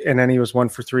week, and then he was 1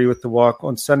 for 3 with the walk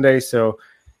on Sunday. So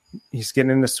he's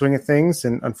getting in the swing of things,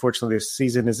 and unfortunately, the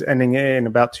season is ending in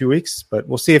about 2 weeks. But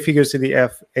we'll see if he goes to the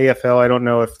AFL. I don't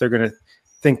know if they're going to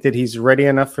think that he's ready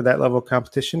enough for that level of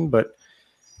competition, but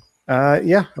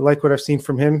I like what I've seen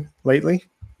from him lately.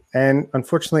 And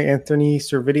unfortunately, Anthony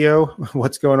Servideo,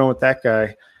 what's going on with that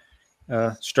guy?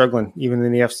 Struggling even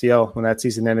in the FCL when that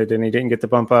season ended, and he didn't get the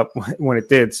bump up when it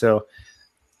did. So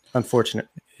unfortunate.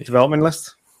 Development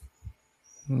list?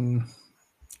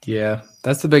 Yeah,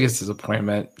 that's the biggest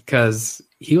disappointment because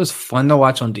he was fun to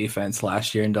watch on defense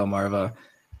last year in Delmarva.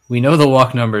 We know the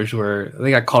walk numbers were, I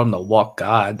think I called him the walk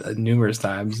god numerous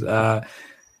times.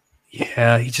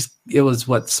 It was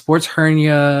sports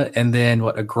hernia and then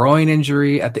a groin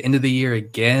injury at the end of the year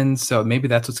again. So maybe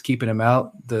that's what's keeping him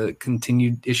out, the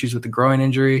continued issues with the groin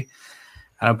injury.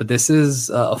 But this is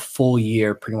a full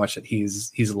year pretty much that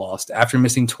he's lost after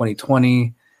missing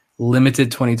 2020,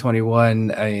 limited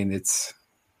 2021. I mean,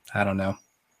 I don't know.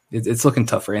 It's looking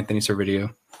tough for Anthony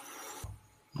Servideo.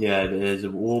 Yeah, it is.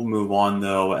 We'll move on,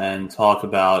 though, and talk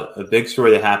about a big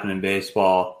story that happened in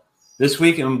baseball this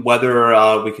week and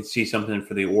whether we could see something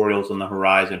for the Orioles on the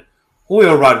horizon.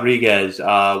 Julio Rodriguez,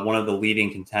 one of the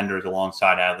leading contenders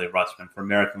alongside Adley Rutschman for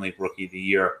American League Rookie of the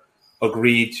Year,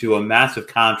 agreed to a massive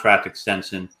contract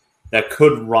extension that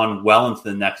could run well into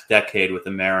the next decade with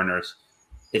the Mariners.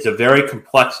 It's a very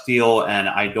complex deal, and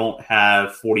I don't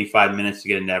have 45 minutes to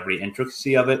get into every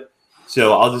intricacy of it.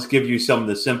 So I'll just give you some of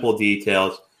the simple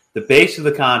details. The base of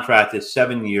the contract is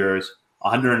 7 years,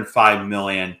 $105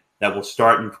 million that will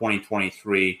start in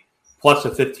 2023, plus a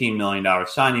 $15 million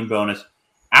signing bonus.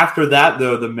 After that,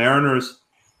 though, the Mariners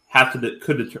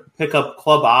could pick up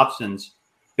club options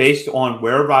based on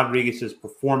where Rodriguez's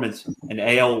performance in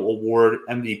AL Award,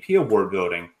 MVP award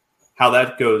voting, how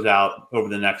that goes out over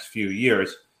the next few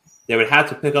years. They would have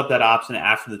to pick up that option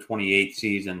after the 28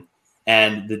 season.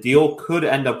 And the deal could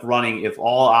end up running, if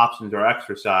all options are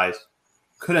exercised,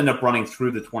 could end up running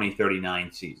through the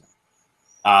 2039 season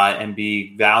and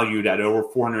be valued at over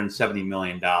 $470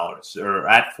 million or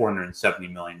at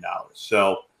 $470 million.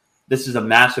 So this is a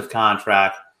massive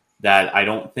contract that I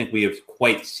don't think we have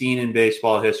quite seen in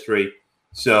baseball history.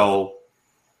 So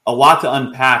a lot to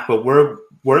unpack, but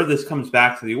where this comes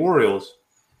back to the Orioles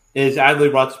is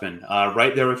Adley Rutschman.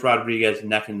 Right there with Rodriguez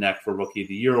neck and neck for Rookie of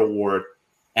the Year award.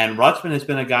 And Rutschman has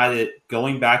been a guy that,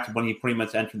 going back to when he pretty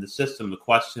much entered the system, the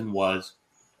question was,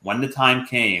 when the time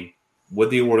came, would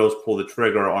the Orioles pull the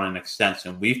trigger on an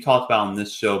extension? We've talked about on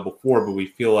this show before, but we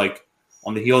feel like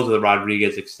on the heels of the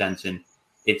Rodriguez extension,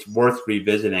 it's worth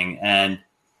revisiting. And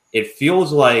it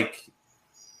feels like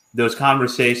those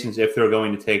conversations, if they're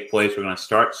going to take place, are going to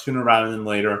start sooner rather than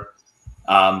later.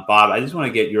 Bob, I just want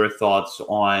to get your thoughts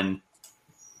on,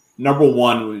 number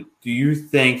one, do you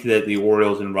think that the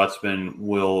Orioles and Rutschman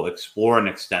will explore an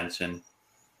extension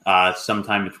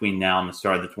sometime between now and the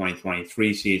start of the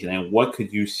 2023 season? And what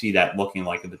could you see that looking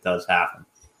like if it does happen?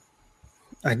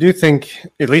 I do think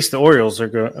at least the Orioles are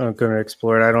going to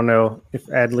explore it. I don't know if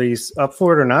Adley's up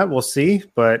for it or not. We'll see.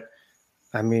 But,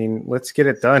 I mean, let's get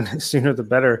it done. Sooner the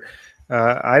better.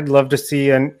 I'd love to see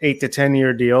an 8 to 10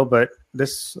 year deal, but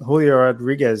this Julio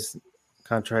Rodriguez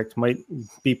contract might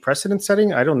be precedent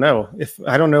setting. I don't know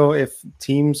if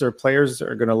teams or players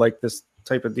are going to like this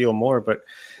type of deal more, but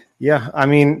yeah, I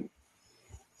mean,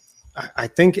 I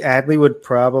think Adley would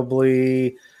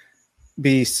probably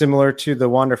be similar to the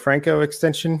Wander Franco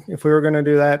extension if we were going to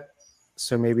do that.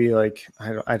 So maybe like,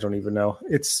 I don't even know.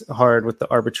 It's hard with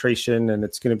the arbitration and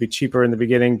it's going to be cheaper in the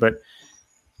beginning, but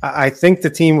I think the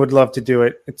team would love to do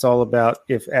it. It's all about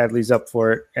if Adley's up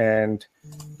for it, and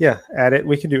yeah, add it.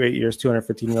 We could do 8 years,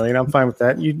 $250 million. I'm fine with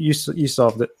that. You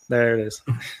solved it. There it is.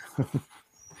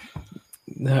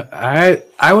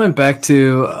 I went back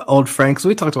to old friends.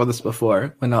 We talked about this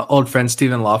before when old friend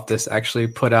Stephen Loftus actually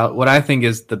put out what I think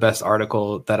is the best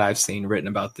article that I've seen written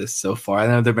about this so far. I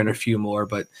know there've been a few more,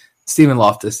 but Stephen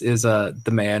Loftus is the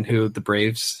man who the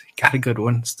Braves got a good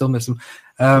one. Still miss him.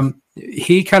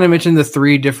 He kind of mentioned the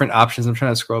 3 different options. I'm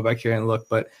trying to scroll back here and look,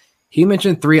 but he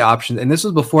mentioned 3 options, and this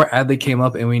was before Adley came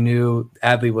up, and we knew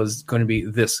Adley was going to be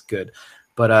this good.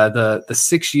 But the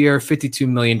 6-year, $52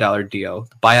 million deal,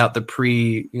 buy out the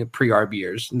pre-arb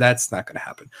years, that's not going to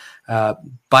happen.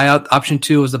 Buyout option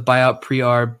 2 was the buyout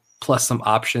pre-arb plus some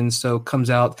options, so it comes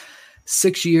out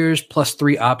 6 years plus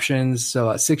 3 options.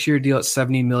 So a 6-year deal at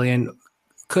 $70 million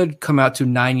could come out to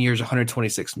 9 years,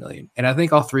 $126 million. And I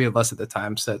think all 3 of us at the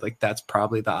time said like that's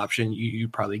probably the option you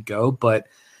probably go.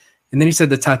 And then he said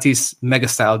the Tatis mega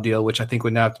style deal, which I think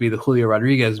would now have to be the Julio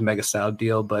Rodriguez mega style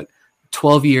deal, but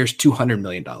 12 years, $200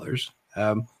 million.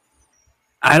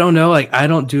 I don't know. Like, I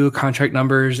don't do contract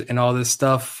numbers and all this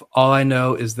stuff. All I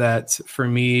know is that for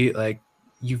me, like,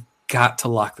 you've got to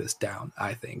lock this down,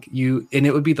 I think. And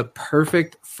it would be the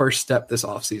perfect first step this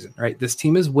offseason, right? This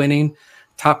team is winning.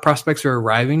 Top prospects are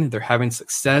arriving. They're having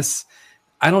success.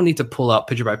 I don't need to pull out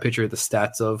pitcher by pitcher the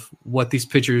stats of what these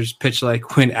pitchers pitch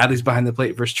like when Adley's behind the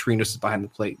plate versus Chirinos is behind the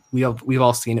plate. We've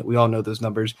all seen it. We all know those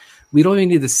numbers. We don't even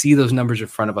need to see those numbers in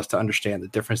front of us to understand the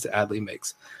difference that Adley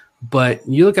makes. But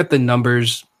you look at the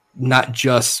numbers, not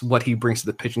just what he brings to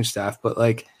the pitching staff, but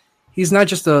like he's not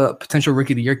just a potential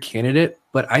rookie of the year candidate,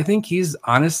 but I think he's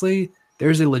honestly,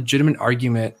 there's a legitimate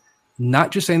argument,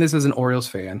 not just saying this as an Orioles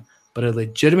fan, but a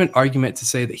legitimate argument to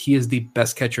say that he is the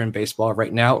best catcher in baseball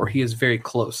right now, or he is very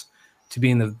close to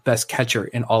being the best catcher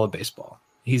in all of baseball.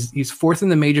 He's 4th in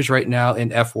the majors right now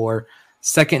in FWAR,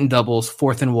 2nd in doubles,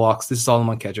 4th in walks. This is all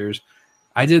among catchers.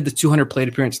 I did the 200 plate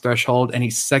appearance threshold, and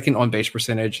he's 2nd on base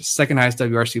percentage, 2nd highest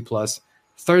WRC plus,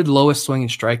 3rd lowest swinging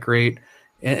strike rate.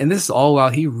 And this is all while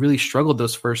he really struggled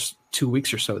those first 2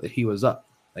 weeks or so that he was up.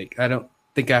 Like, I don't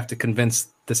think I have to convince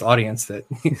this audience that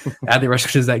Adley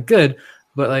Rutschman is that good,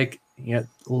 but like,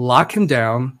 lock him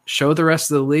down, show the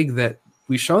rest of the league that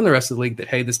we've shown the rest of the league that,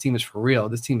 hey, this team is for real.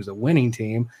 This team is a winning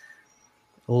team.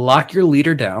 Lock your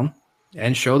leader down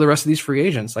and show the rest of these free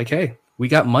agents like, hey, we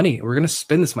got money. We're going to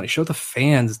spend this money. Show the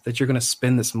fans that you're going to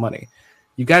spend this money.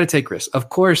 You got to take risks. Of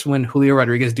course, when Julio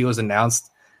Rodriguez deal was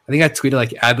announced, I think I tweeted like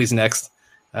Adley's next.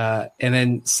 And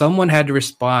then someone had to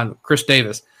respond, Chris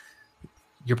Davis,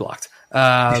 you're blocked.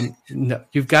 No,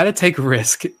 you've got to take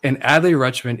risk, and Adley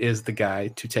Rutschman is the guy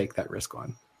to take that risk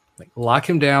on. Like, lock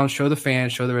him down, show the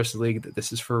fans, show the rest of the league that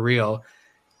this is for real.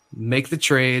 Make the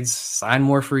trades, sign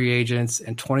more free agents,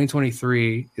 and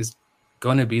 2023 is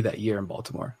going to be that year in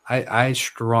Baltimore. I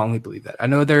strongly believe that. I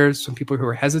know there's some people who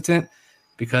are hesitant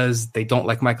because they don't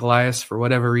like Mike Elias for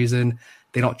whatever reason.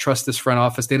 They don't trust this front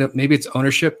office. Maybe it's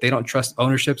ownership. They don't trust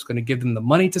ownership's going to give them the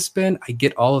money to spend. I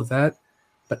get all of that,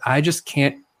 but I just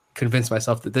can't convince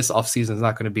myself that this offseason is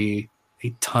not going to be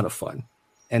a ton of fun.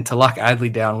 And to lock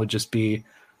Adley down would just be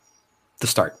the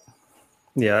start.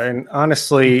 Yeah, and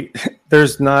honestly,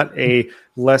 there's not a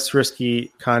less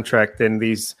risky contract than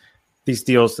these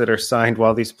deals that are signed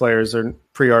while these players are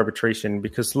pre-arbitration,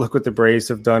 because look what the Braves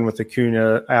have done with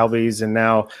Acuna, Albies, and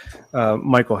now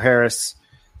Michael Harris.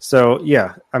 So,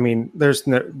 yeah, I mean, there's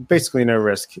basically no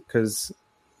risk because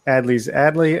Adley's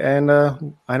Adley, and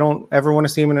I don't ever want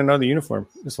to see him in another uniform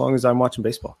as long as I'm watching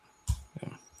baseball.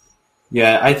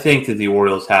 Yeah, I think that the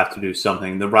Orioles have to do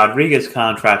something. The Rodriguez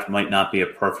contract might not be a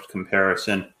perfect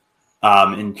comparison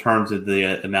in terms of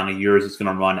the amount of years it's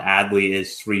going to run. Adley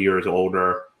is 3 years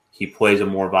older. He plays a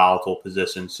more volatile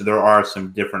position. So there are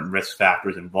some different risk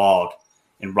factors involved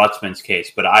in Rutschman's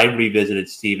case. But I revisited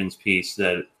Stephen's piece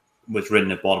that was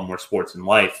written at Baltimore Sports and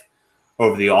Life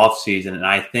over the offseason, and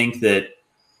I think that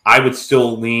I would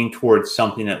still lean towards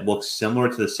something that looks similar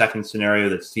to the second scenario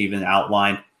that Stephen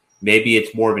outlined. Maybe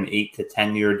it's more of an 8 to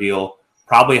 10 year deal,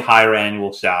 probably higher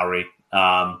annual salary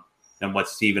than what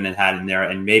Stephen had in there.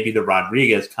 And maybe the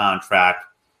Rodriguez contract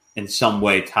in some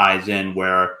way ties in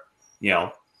where,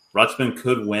 Rutschman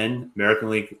could win American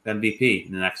League MVP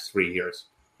in the next 3 years.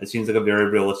 It seems like a very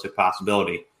realistic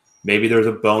possibility. Maybe there's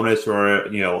a bonus or,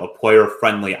 a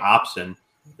player-friendly option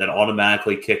that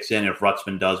automatically kicks in if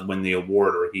Rutschman does win the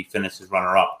award or he finishes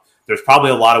runner-up. There's probably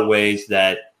a lot of ways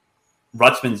that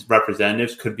Rutzman's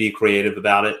representatives could be creative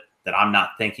about it that I'm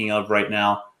not thinking of right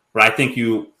now. But I think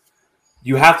you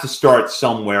have to start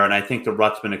somewhere, and I think the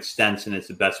Rutzman extension is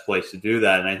the best place to do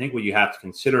that. And I think what you have to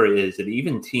consider is that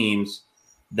even teams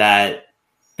that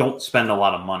don't spend a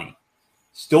lot of money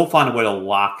still find a way to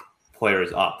lock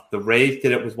players up. The Rays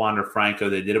did it with Wander Franco.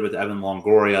 They did it with Evan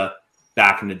Longoria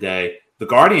back in the day. The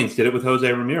Guardians did it with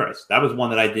Jose Ramirez. That was one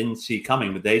that I didn't see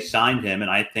coming, but they signed him, and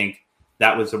I think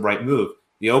that was the right move.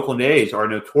 The Oakland A's are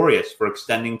notorious for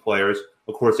extending players.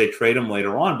 Of course, they trade them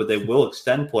later on, but they will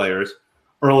extend players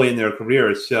early in their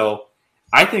careers. So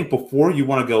I think before you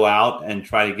want to go out and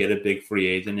try to get a big free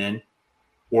agent in,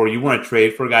 or you want to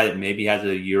trade for a guy that maybe has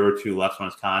a year or two left on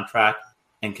his contract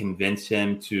and convince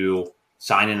him to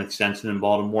sign an extension in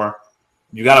Baltimore,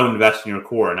 you got to invest in your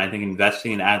core. And I think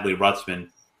investing in Adley Rutzman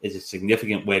is a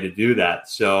significant way to do that.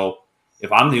 So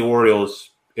if I'm the Orioles,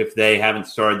 if they haven't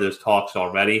started those talks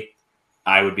already,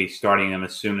 I would be starting them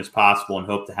as soon as possible and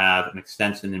hope to have an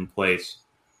extension in place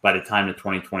by the time the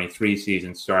 2023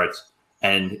 season starts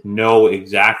and know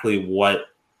exactly what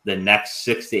the next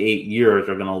 6 to 8 years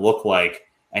are going to look like.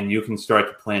 And you can start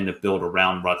to plan to build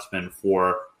around Rutzman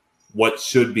for what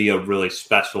should be a really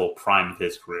special prime of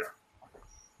his career.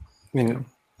 I mean,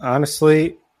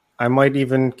 honestly, I might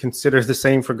even consider the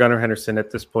same for Gunnar Henderson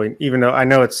at this point, even though I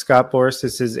know it's Scott Boras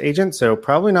is his agent, so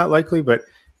probably not likely, but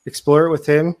explore it with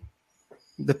him.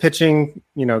 The pitching,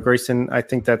 Grayson, I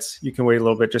think you can wait a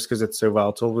little bit just because it's so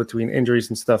volatile between injuries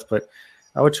and stuff, but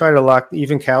I would try to lock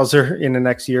even Cowser in the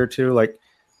next year or two. Like,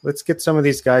 let's get some of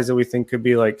these guys that we think could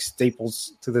be like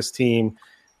staples to this team,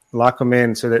 lock them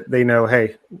in so that they know,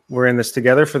 hey, we're in this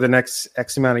together for the next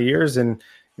X amount of years and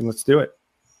let's do it.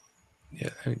 Yeah,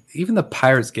 I mean, even the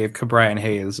Pirates gave Ke'Bryan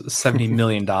Hayes $70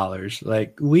 million.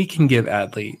 Like, we can give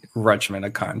Adley Rutschman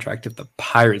a contract if the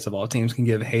Pirates of all teams can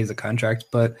give Hayes a contract.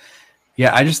 But,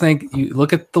 yeah, I just think you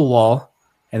look at the wall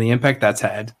and the impact that's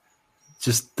had.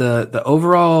 Just the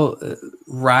overall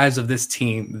rise of this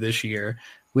team this year.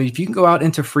 If you can go out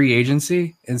into free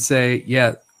agency and say,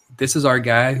 yeah, this is our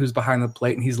guy who's behind the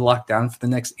plate and he's locked down for the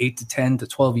next 8 to 10 to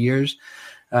 12 years.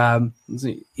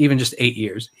 Even just 8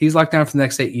 years. He's locked down for the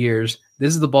next 8 years.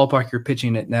 This is the ballpark you're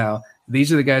pitching at now.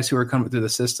 These are the guys who are coming through the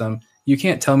system. You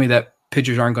can't tell me that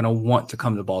pitchers aren't going to want to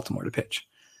come to Baltimore to pitch.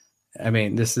 I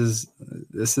mean, this is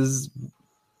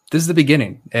the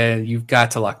beginning, and you've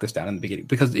got to lock this down in the beginning,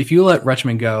 because if you let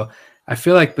Rutschman go, I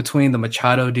feel like between the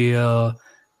Machado deal,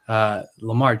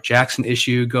 Lamar Jackson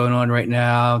issue going on right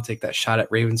now, take that shot at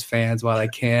Ravens fans while I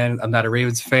can. I'm not a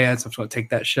Ravens fan, so I'm just going to take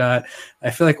that shot. I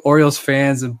feel like Orioles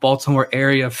fans and Baltimore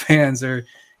area fans are,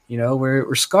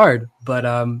 we're scarred, but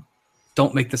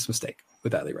don't make this mistake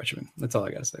with Adley Rutschman. That's all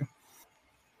I got to say.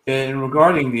 And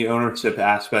regarding the ownership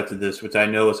aspect of this, which I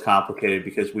know is complicated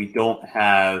because we don't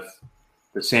have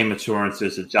the same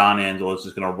assurances that John Angelos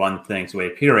is going to run things the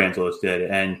way Peter Angelos did.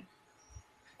 And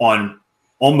on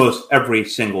almost every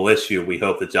single issue, we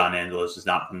hope that John Angelos is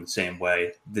not run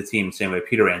the team the same way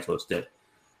Peter Angelos did.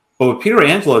 But with Peter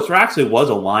Angelos, there actually was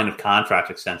a line of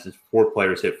contract extensions before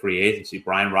players hit free agency.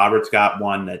 Brian Roberts got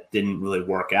one that didn't really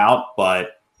work out,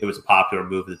 but it was a popular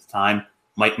move at the time.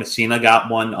 Mike Messina got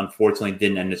one, unfortunately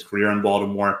didn't end his career in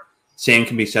Baltimore. Same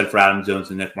can be said for Adam Jones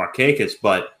and Nick Markakis,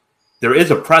 but there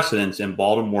is a precedence in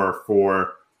Baltimore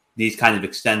for these kinds of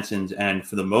extensions and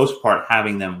for the most part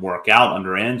having them work out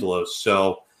under Angelos.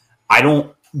 So I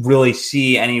don't really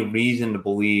see any reason to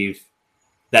believe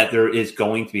that there is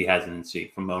going to be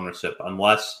hesitancy from ownership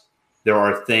unless there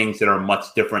are things that are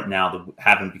much different now that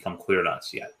haven't become clear to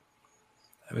us yet.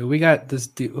 I mean, we got this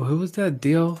deal. Who was that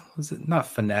deal? Was it not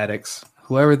Fanatics?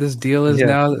 Whoever this deal is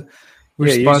now.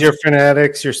 Use your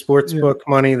Fanatics, your sports book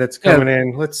money that's coming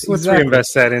in. Let's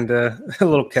reinvest that into a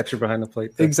little catcher behind the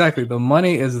plate. Exactly. The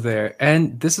money is there.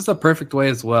 And this is a perfect way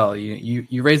as well.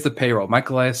 You raise the payroll.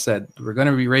 Michael Elias said, we're going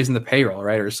to be raising the payroll,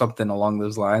 right? Or something along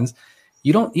those lines.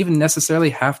 You don't even necessarily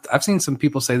have to. I've seen some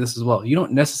people say this as well. You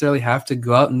don't necessarily have to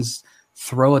go out and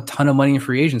throw a ton of money in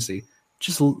free agency.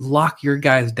 Just lock your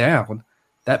guys down.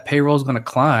 That payroll is going to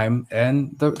climb,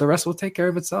 and the rest will take care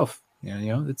of itself.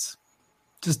 It's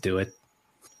just do it.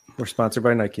 We're sponsored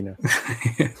by Nike now.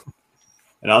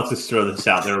 And I'll just throw this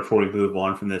out there before we move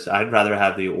on from this. I'd rather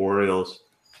have the Orioles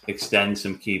extend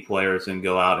some key players and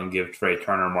go out and give Trey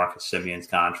Turner Marcus Simeon's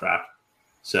contract.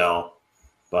 So,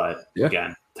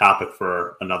 again, topic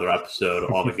for another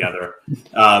episode altogether.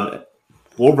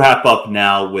 We'll wrap up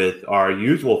now with our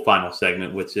usual final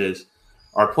segment, which is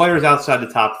our players outside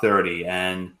the top 30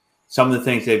 and some of the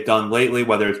things they've done lately,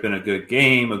 whether it's been a good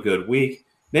game, a good week.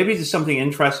 Maybe it's just something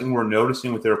interesting we're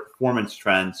noticing with their performance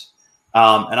trends.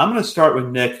 And I'm going to start with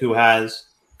Nick, who has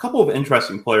a couple of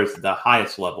interesting players at the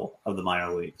highest level of the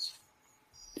minor leagues.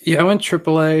 Yeah, I went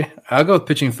AAA. I'll go with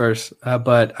pitching first,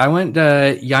 but I went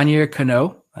Yanier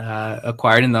Cano,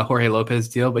 acquired in the Jorge Lopez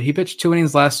deal, but he pitched 2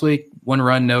 innings last week, 1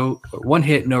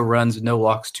 hit, no runs, no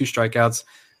walks, 2 strikeouts.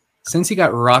 Since he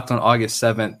got rocked on August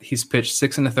 7th, he's pitched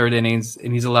 6 1/3 innings,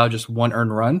 and he's allowed just 1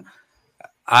 earned run.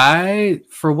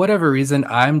 For whatever reason,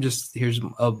 here's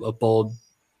a bold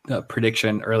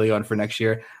prediction early on for next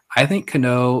year. I think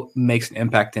Cano makes an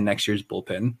impact in next year's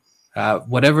bullpen.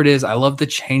 Whatever it is, I love the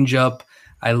changeup.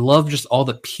 I love just all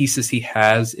the pieces he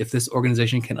has. If this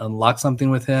organization can unlock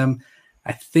something with him,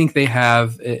 I think they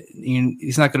have.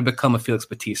 He's not going to become a Felix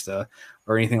Bautista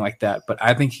or anything like that, but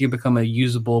I think he can become a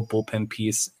usable bullpen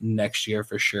piece next year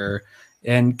for sure.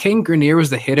 And Caden Grenier was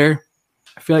the hitter.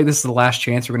 I feel like this is the last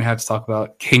chance we're going to have to talk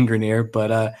about Caden Grenier,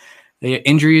 but the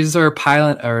injuries are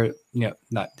piling, or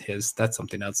not his. That's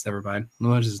something else. Never mind.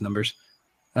 What is his numbers?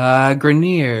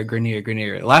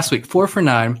 Grenier. Last week, 4 for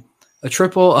 9, a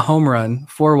triple, a home run,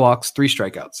 4 walks, 3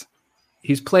 strikeouts.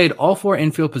 He's played all 4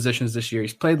 infield positions this year.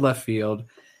 He's played left field,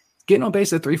 getting on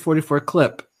base at 344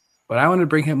 clip. But I want to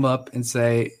bring him up and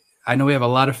say, I know we have a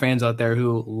lot of fans out there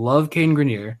who love Caden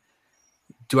Grenier.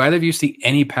 Do either of you see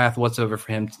any path whatsoever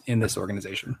for him in this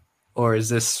organization? Or is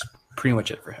this pretty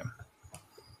much it for him?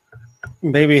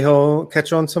 Maybe he'll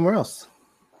catch on somewhere else.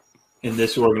 In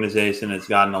this organization, it's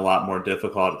gotten a lot more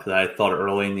difficult because I thought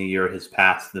early in the year his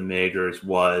path to the majors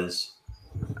was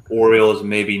Orioles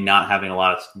maybe not having a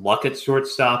lot of luck at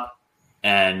shortstop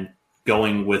and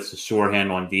going with the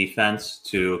shorthand on defense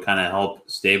to kind of help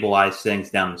stabilize things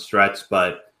down the stretch.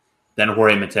 But then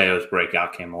Jorge Mateo's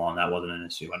breakout came along. That wasn't an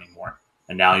issue anymore.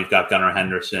 And now you've got Gunnar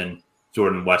Henderson,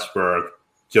 Jordan Westberg,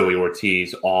 Joey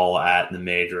Ortiz all at the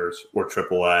majors or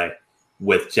AAA,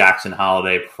 with Jackson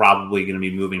Holliday probably going to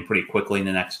be moving pretty quickly in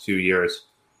the next 2 years.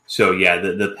 So, yeah,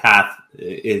 the path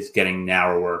is getting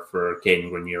narrower for Caden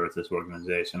Grenier with this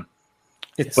organization.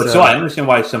 So I understand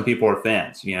why some people are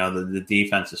fans, the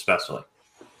defense especially.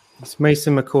 It's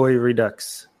Mason McCoy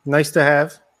Redux. Nice to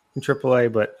have in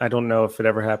AAA, but I don't know if it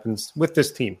ever happens with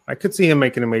this team. I could see him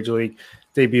making a major league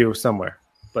debut somewhere,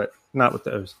 but not with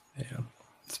the O's. Yeah.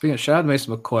 Speaking of, shout out to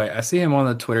Mason McCoy. I see him on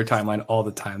the Twitter timeline all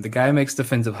the time. The guy makes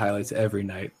defensive highlights every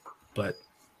night, but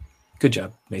good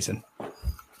job, Mason.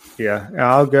 Yeah,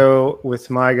 I'll go with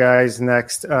my guys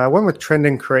next. I went with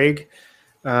Trendon Craig.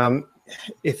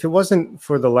 If it wasn't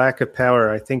for the lack of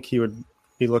power, I think he would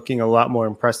be looking a lot more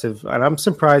impressive. And I'm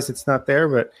surprised it's not there,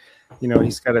 but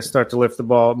he's got to start to lift the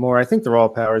ball more. I think the raw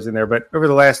power is in there. But over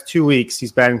the last 2 weeks,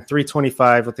 he's batting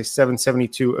 .325 with a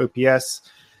 .772 OPS,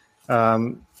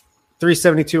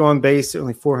 372 on base,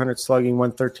 only 400 slugging,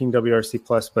 113 WRC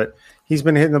plus. But he's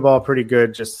been hitting the ball pretty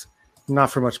good, just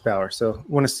not for much power. So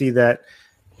want to see that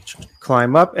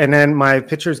climb up. And then my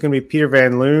pitcher is going to be Peter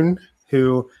Van Loon,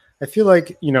 who I feel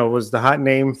like, was the hot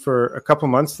name for a couple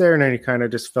months there, and then he kind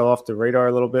of just fell off the radar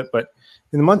a little bit. But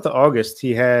in the month of August,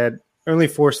 he had only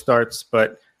 4 starts,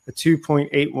 but a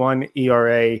 2.81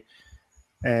 ERA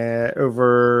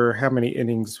over how many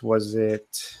innings was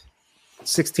it?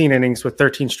 16 innings with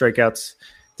 13 strikeouts.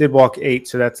 Did walk 8,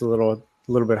 so that's a little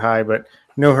bit high, but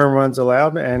no home runs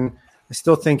allowed. And I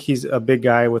still think he's a big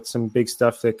guy with some big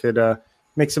stuff that could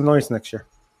make some noise next year.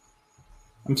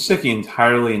 I'm sticking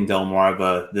entirely in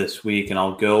Delmarva this week, and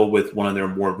I'll go with one of their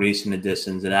more recent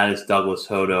additions, and that is Douglas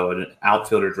Hodo, an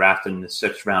outfielder drafted in the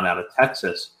 6th round out of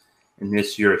Texas in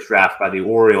this year's draft by the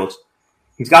Orioles.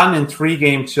 He's gotten in 3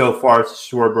 games so far as the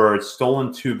Shorebirds,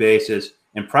 stolen 2 bases,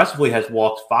 impressively has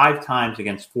walked 5 times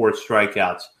against 4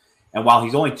 strikeouts. And while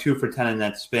he's only 2 for 10 in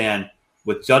that span,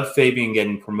 with Judd Fabian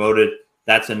getting promoted,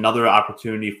 that's another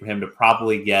opportunity for him to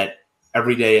probably get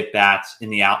everyday at-bats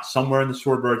somewhere in the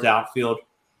Shorebirds outfield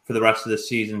for the rest of the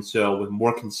season. So with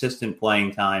more consistent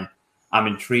playing time, I'm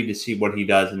intrigued to see what he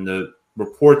does. And the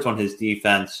reports on his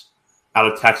defense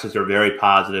out of Texas are very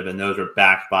positive, and those are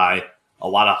backed by a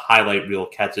lot of highlight reel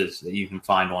catches that you can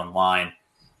find online.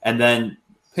 And then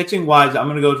pitching-wise, I'm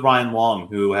going to go with Ryan Long,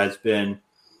 who has been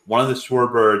one of the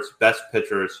Shorebirds' best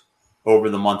pitchers over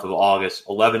the month of August.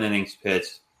 11 innings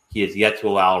pitched. He has yet to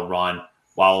allow a run,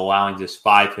 while allowing just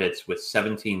 5 hits with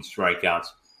 17 strikeouts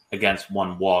against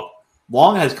 1 walk.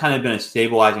 Long has kind of been a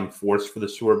stabilizing force for the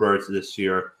Shorebirds this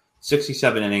year.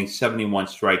 67 innings, 71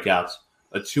 strikeouts,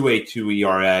 a 2.82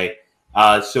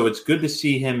 ERA. So it's good to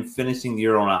see him finishing the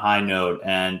year on a high note,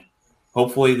 and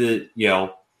hopefully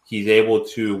he's able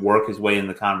to work his way in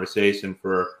the conversation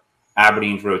for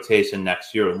Aberdeen's rotation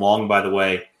next year. Long, by the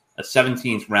way, a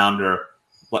 17th rounder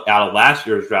out of last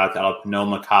year's draft out of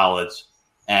Sonoma College,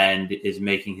 and is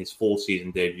making his full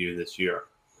season debut this year.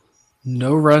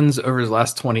 No runs over his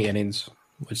last 20 innings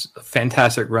which is a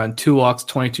fantastic run. 2 walks,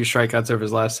 22 strikeouts over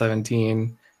his last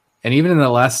 17. And even in the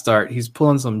last start, he's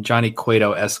pulling some Johnny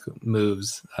Cueto-esque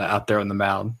moves out there on the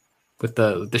mound with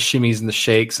the shimmies and the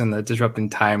shakes and the disrupting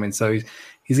timing. So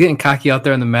he's getting cocky out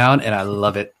there on the mound, and I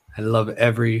love it. I love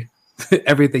everything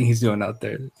he's doing out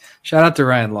there. Shout out to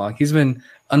Ryan Long. He's been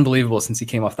unbelievable since he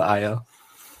came off the IL.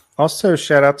 Also,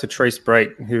 shout out to Trace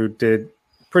Bright, who did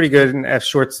pretty good in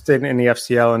short stint in the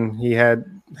FCL, and he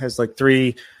has like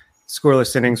 3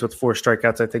 scoreless innings with 4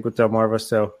 strikeouts, I think, with Delmarva.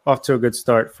 So off to a good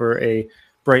start for a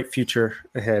bright future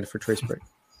ahead for Trace Bright.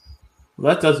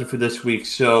 Well, that does it for this week.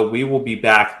 So we will be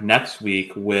back next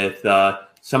week with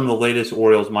some of the latest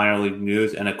Orioles minor league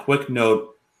news. And a quick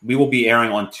note, we will be airing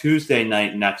on Tuesday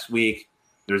night next week.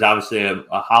 There's obviously a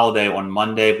holiday on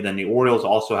Monday, but then the Orioles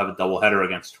also have a doubleheader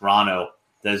against Toronto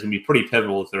that is going to be pretty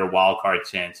pivotal to their wild card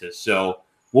chances. So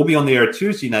we'll be on the air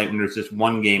Tuesday night when there's just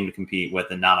one game to compete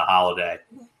with and not a holiday.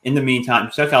 In the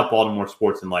meantime, check out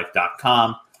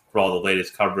BaltimoreSportsAndLife.com for all the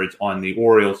latest coverage on the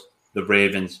Orioles, the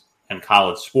Ravens, and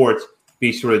college sports.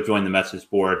 Be sure to join the message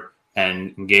board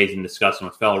and engage in discussion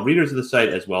with fellow readers of the site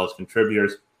as well as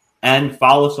contributors. And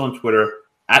follow us on Twitter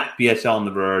at BSL and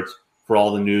the Verge for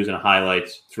all the news and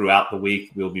highlights throughout the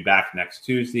week. We'll be back next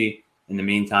Tuesday. In the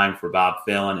meantime, for Bob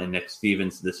Phelan and Nick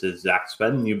Stevens, this is Zach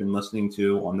Spedden you've been listening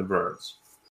to on The Verge.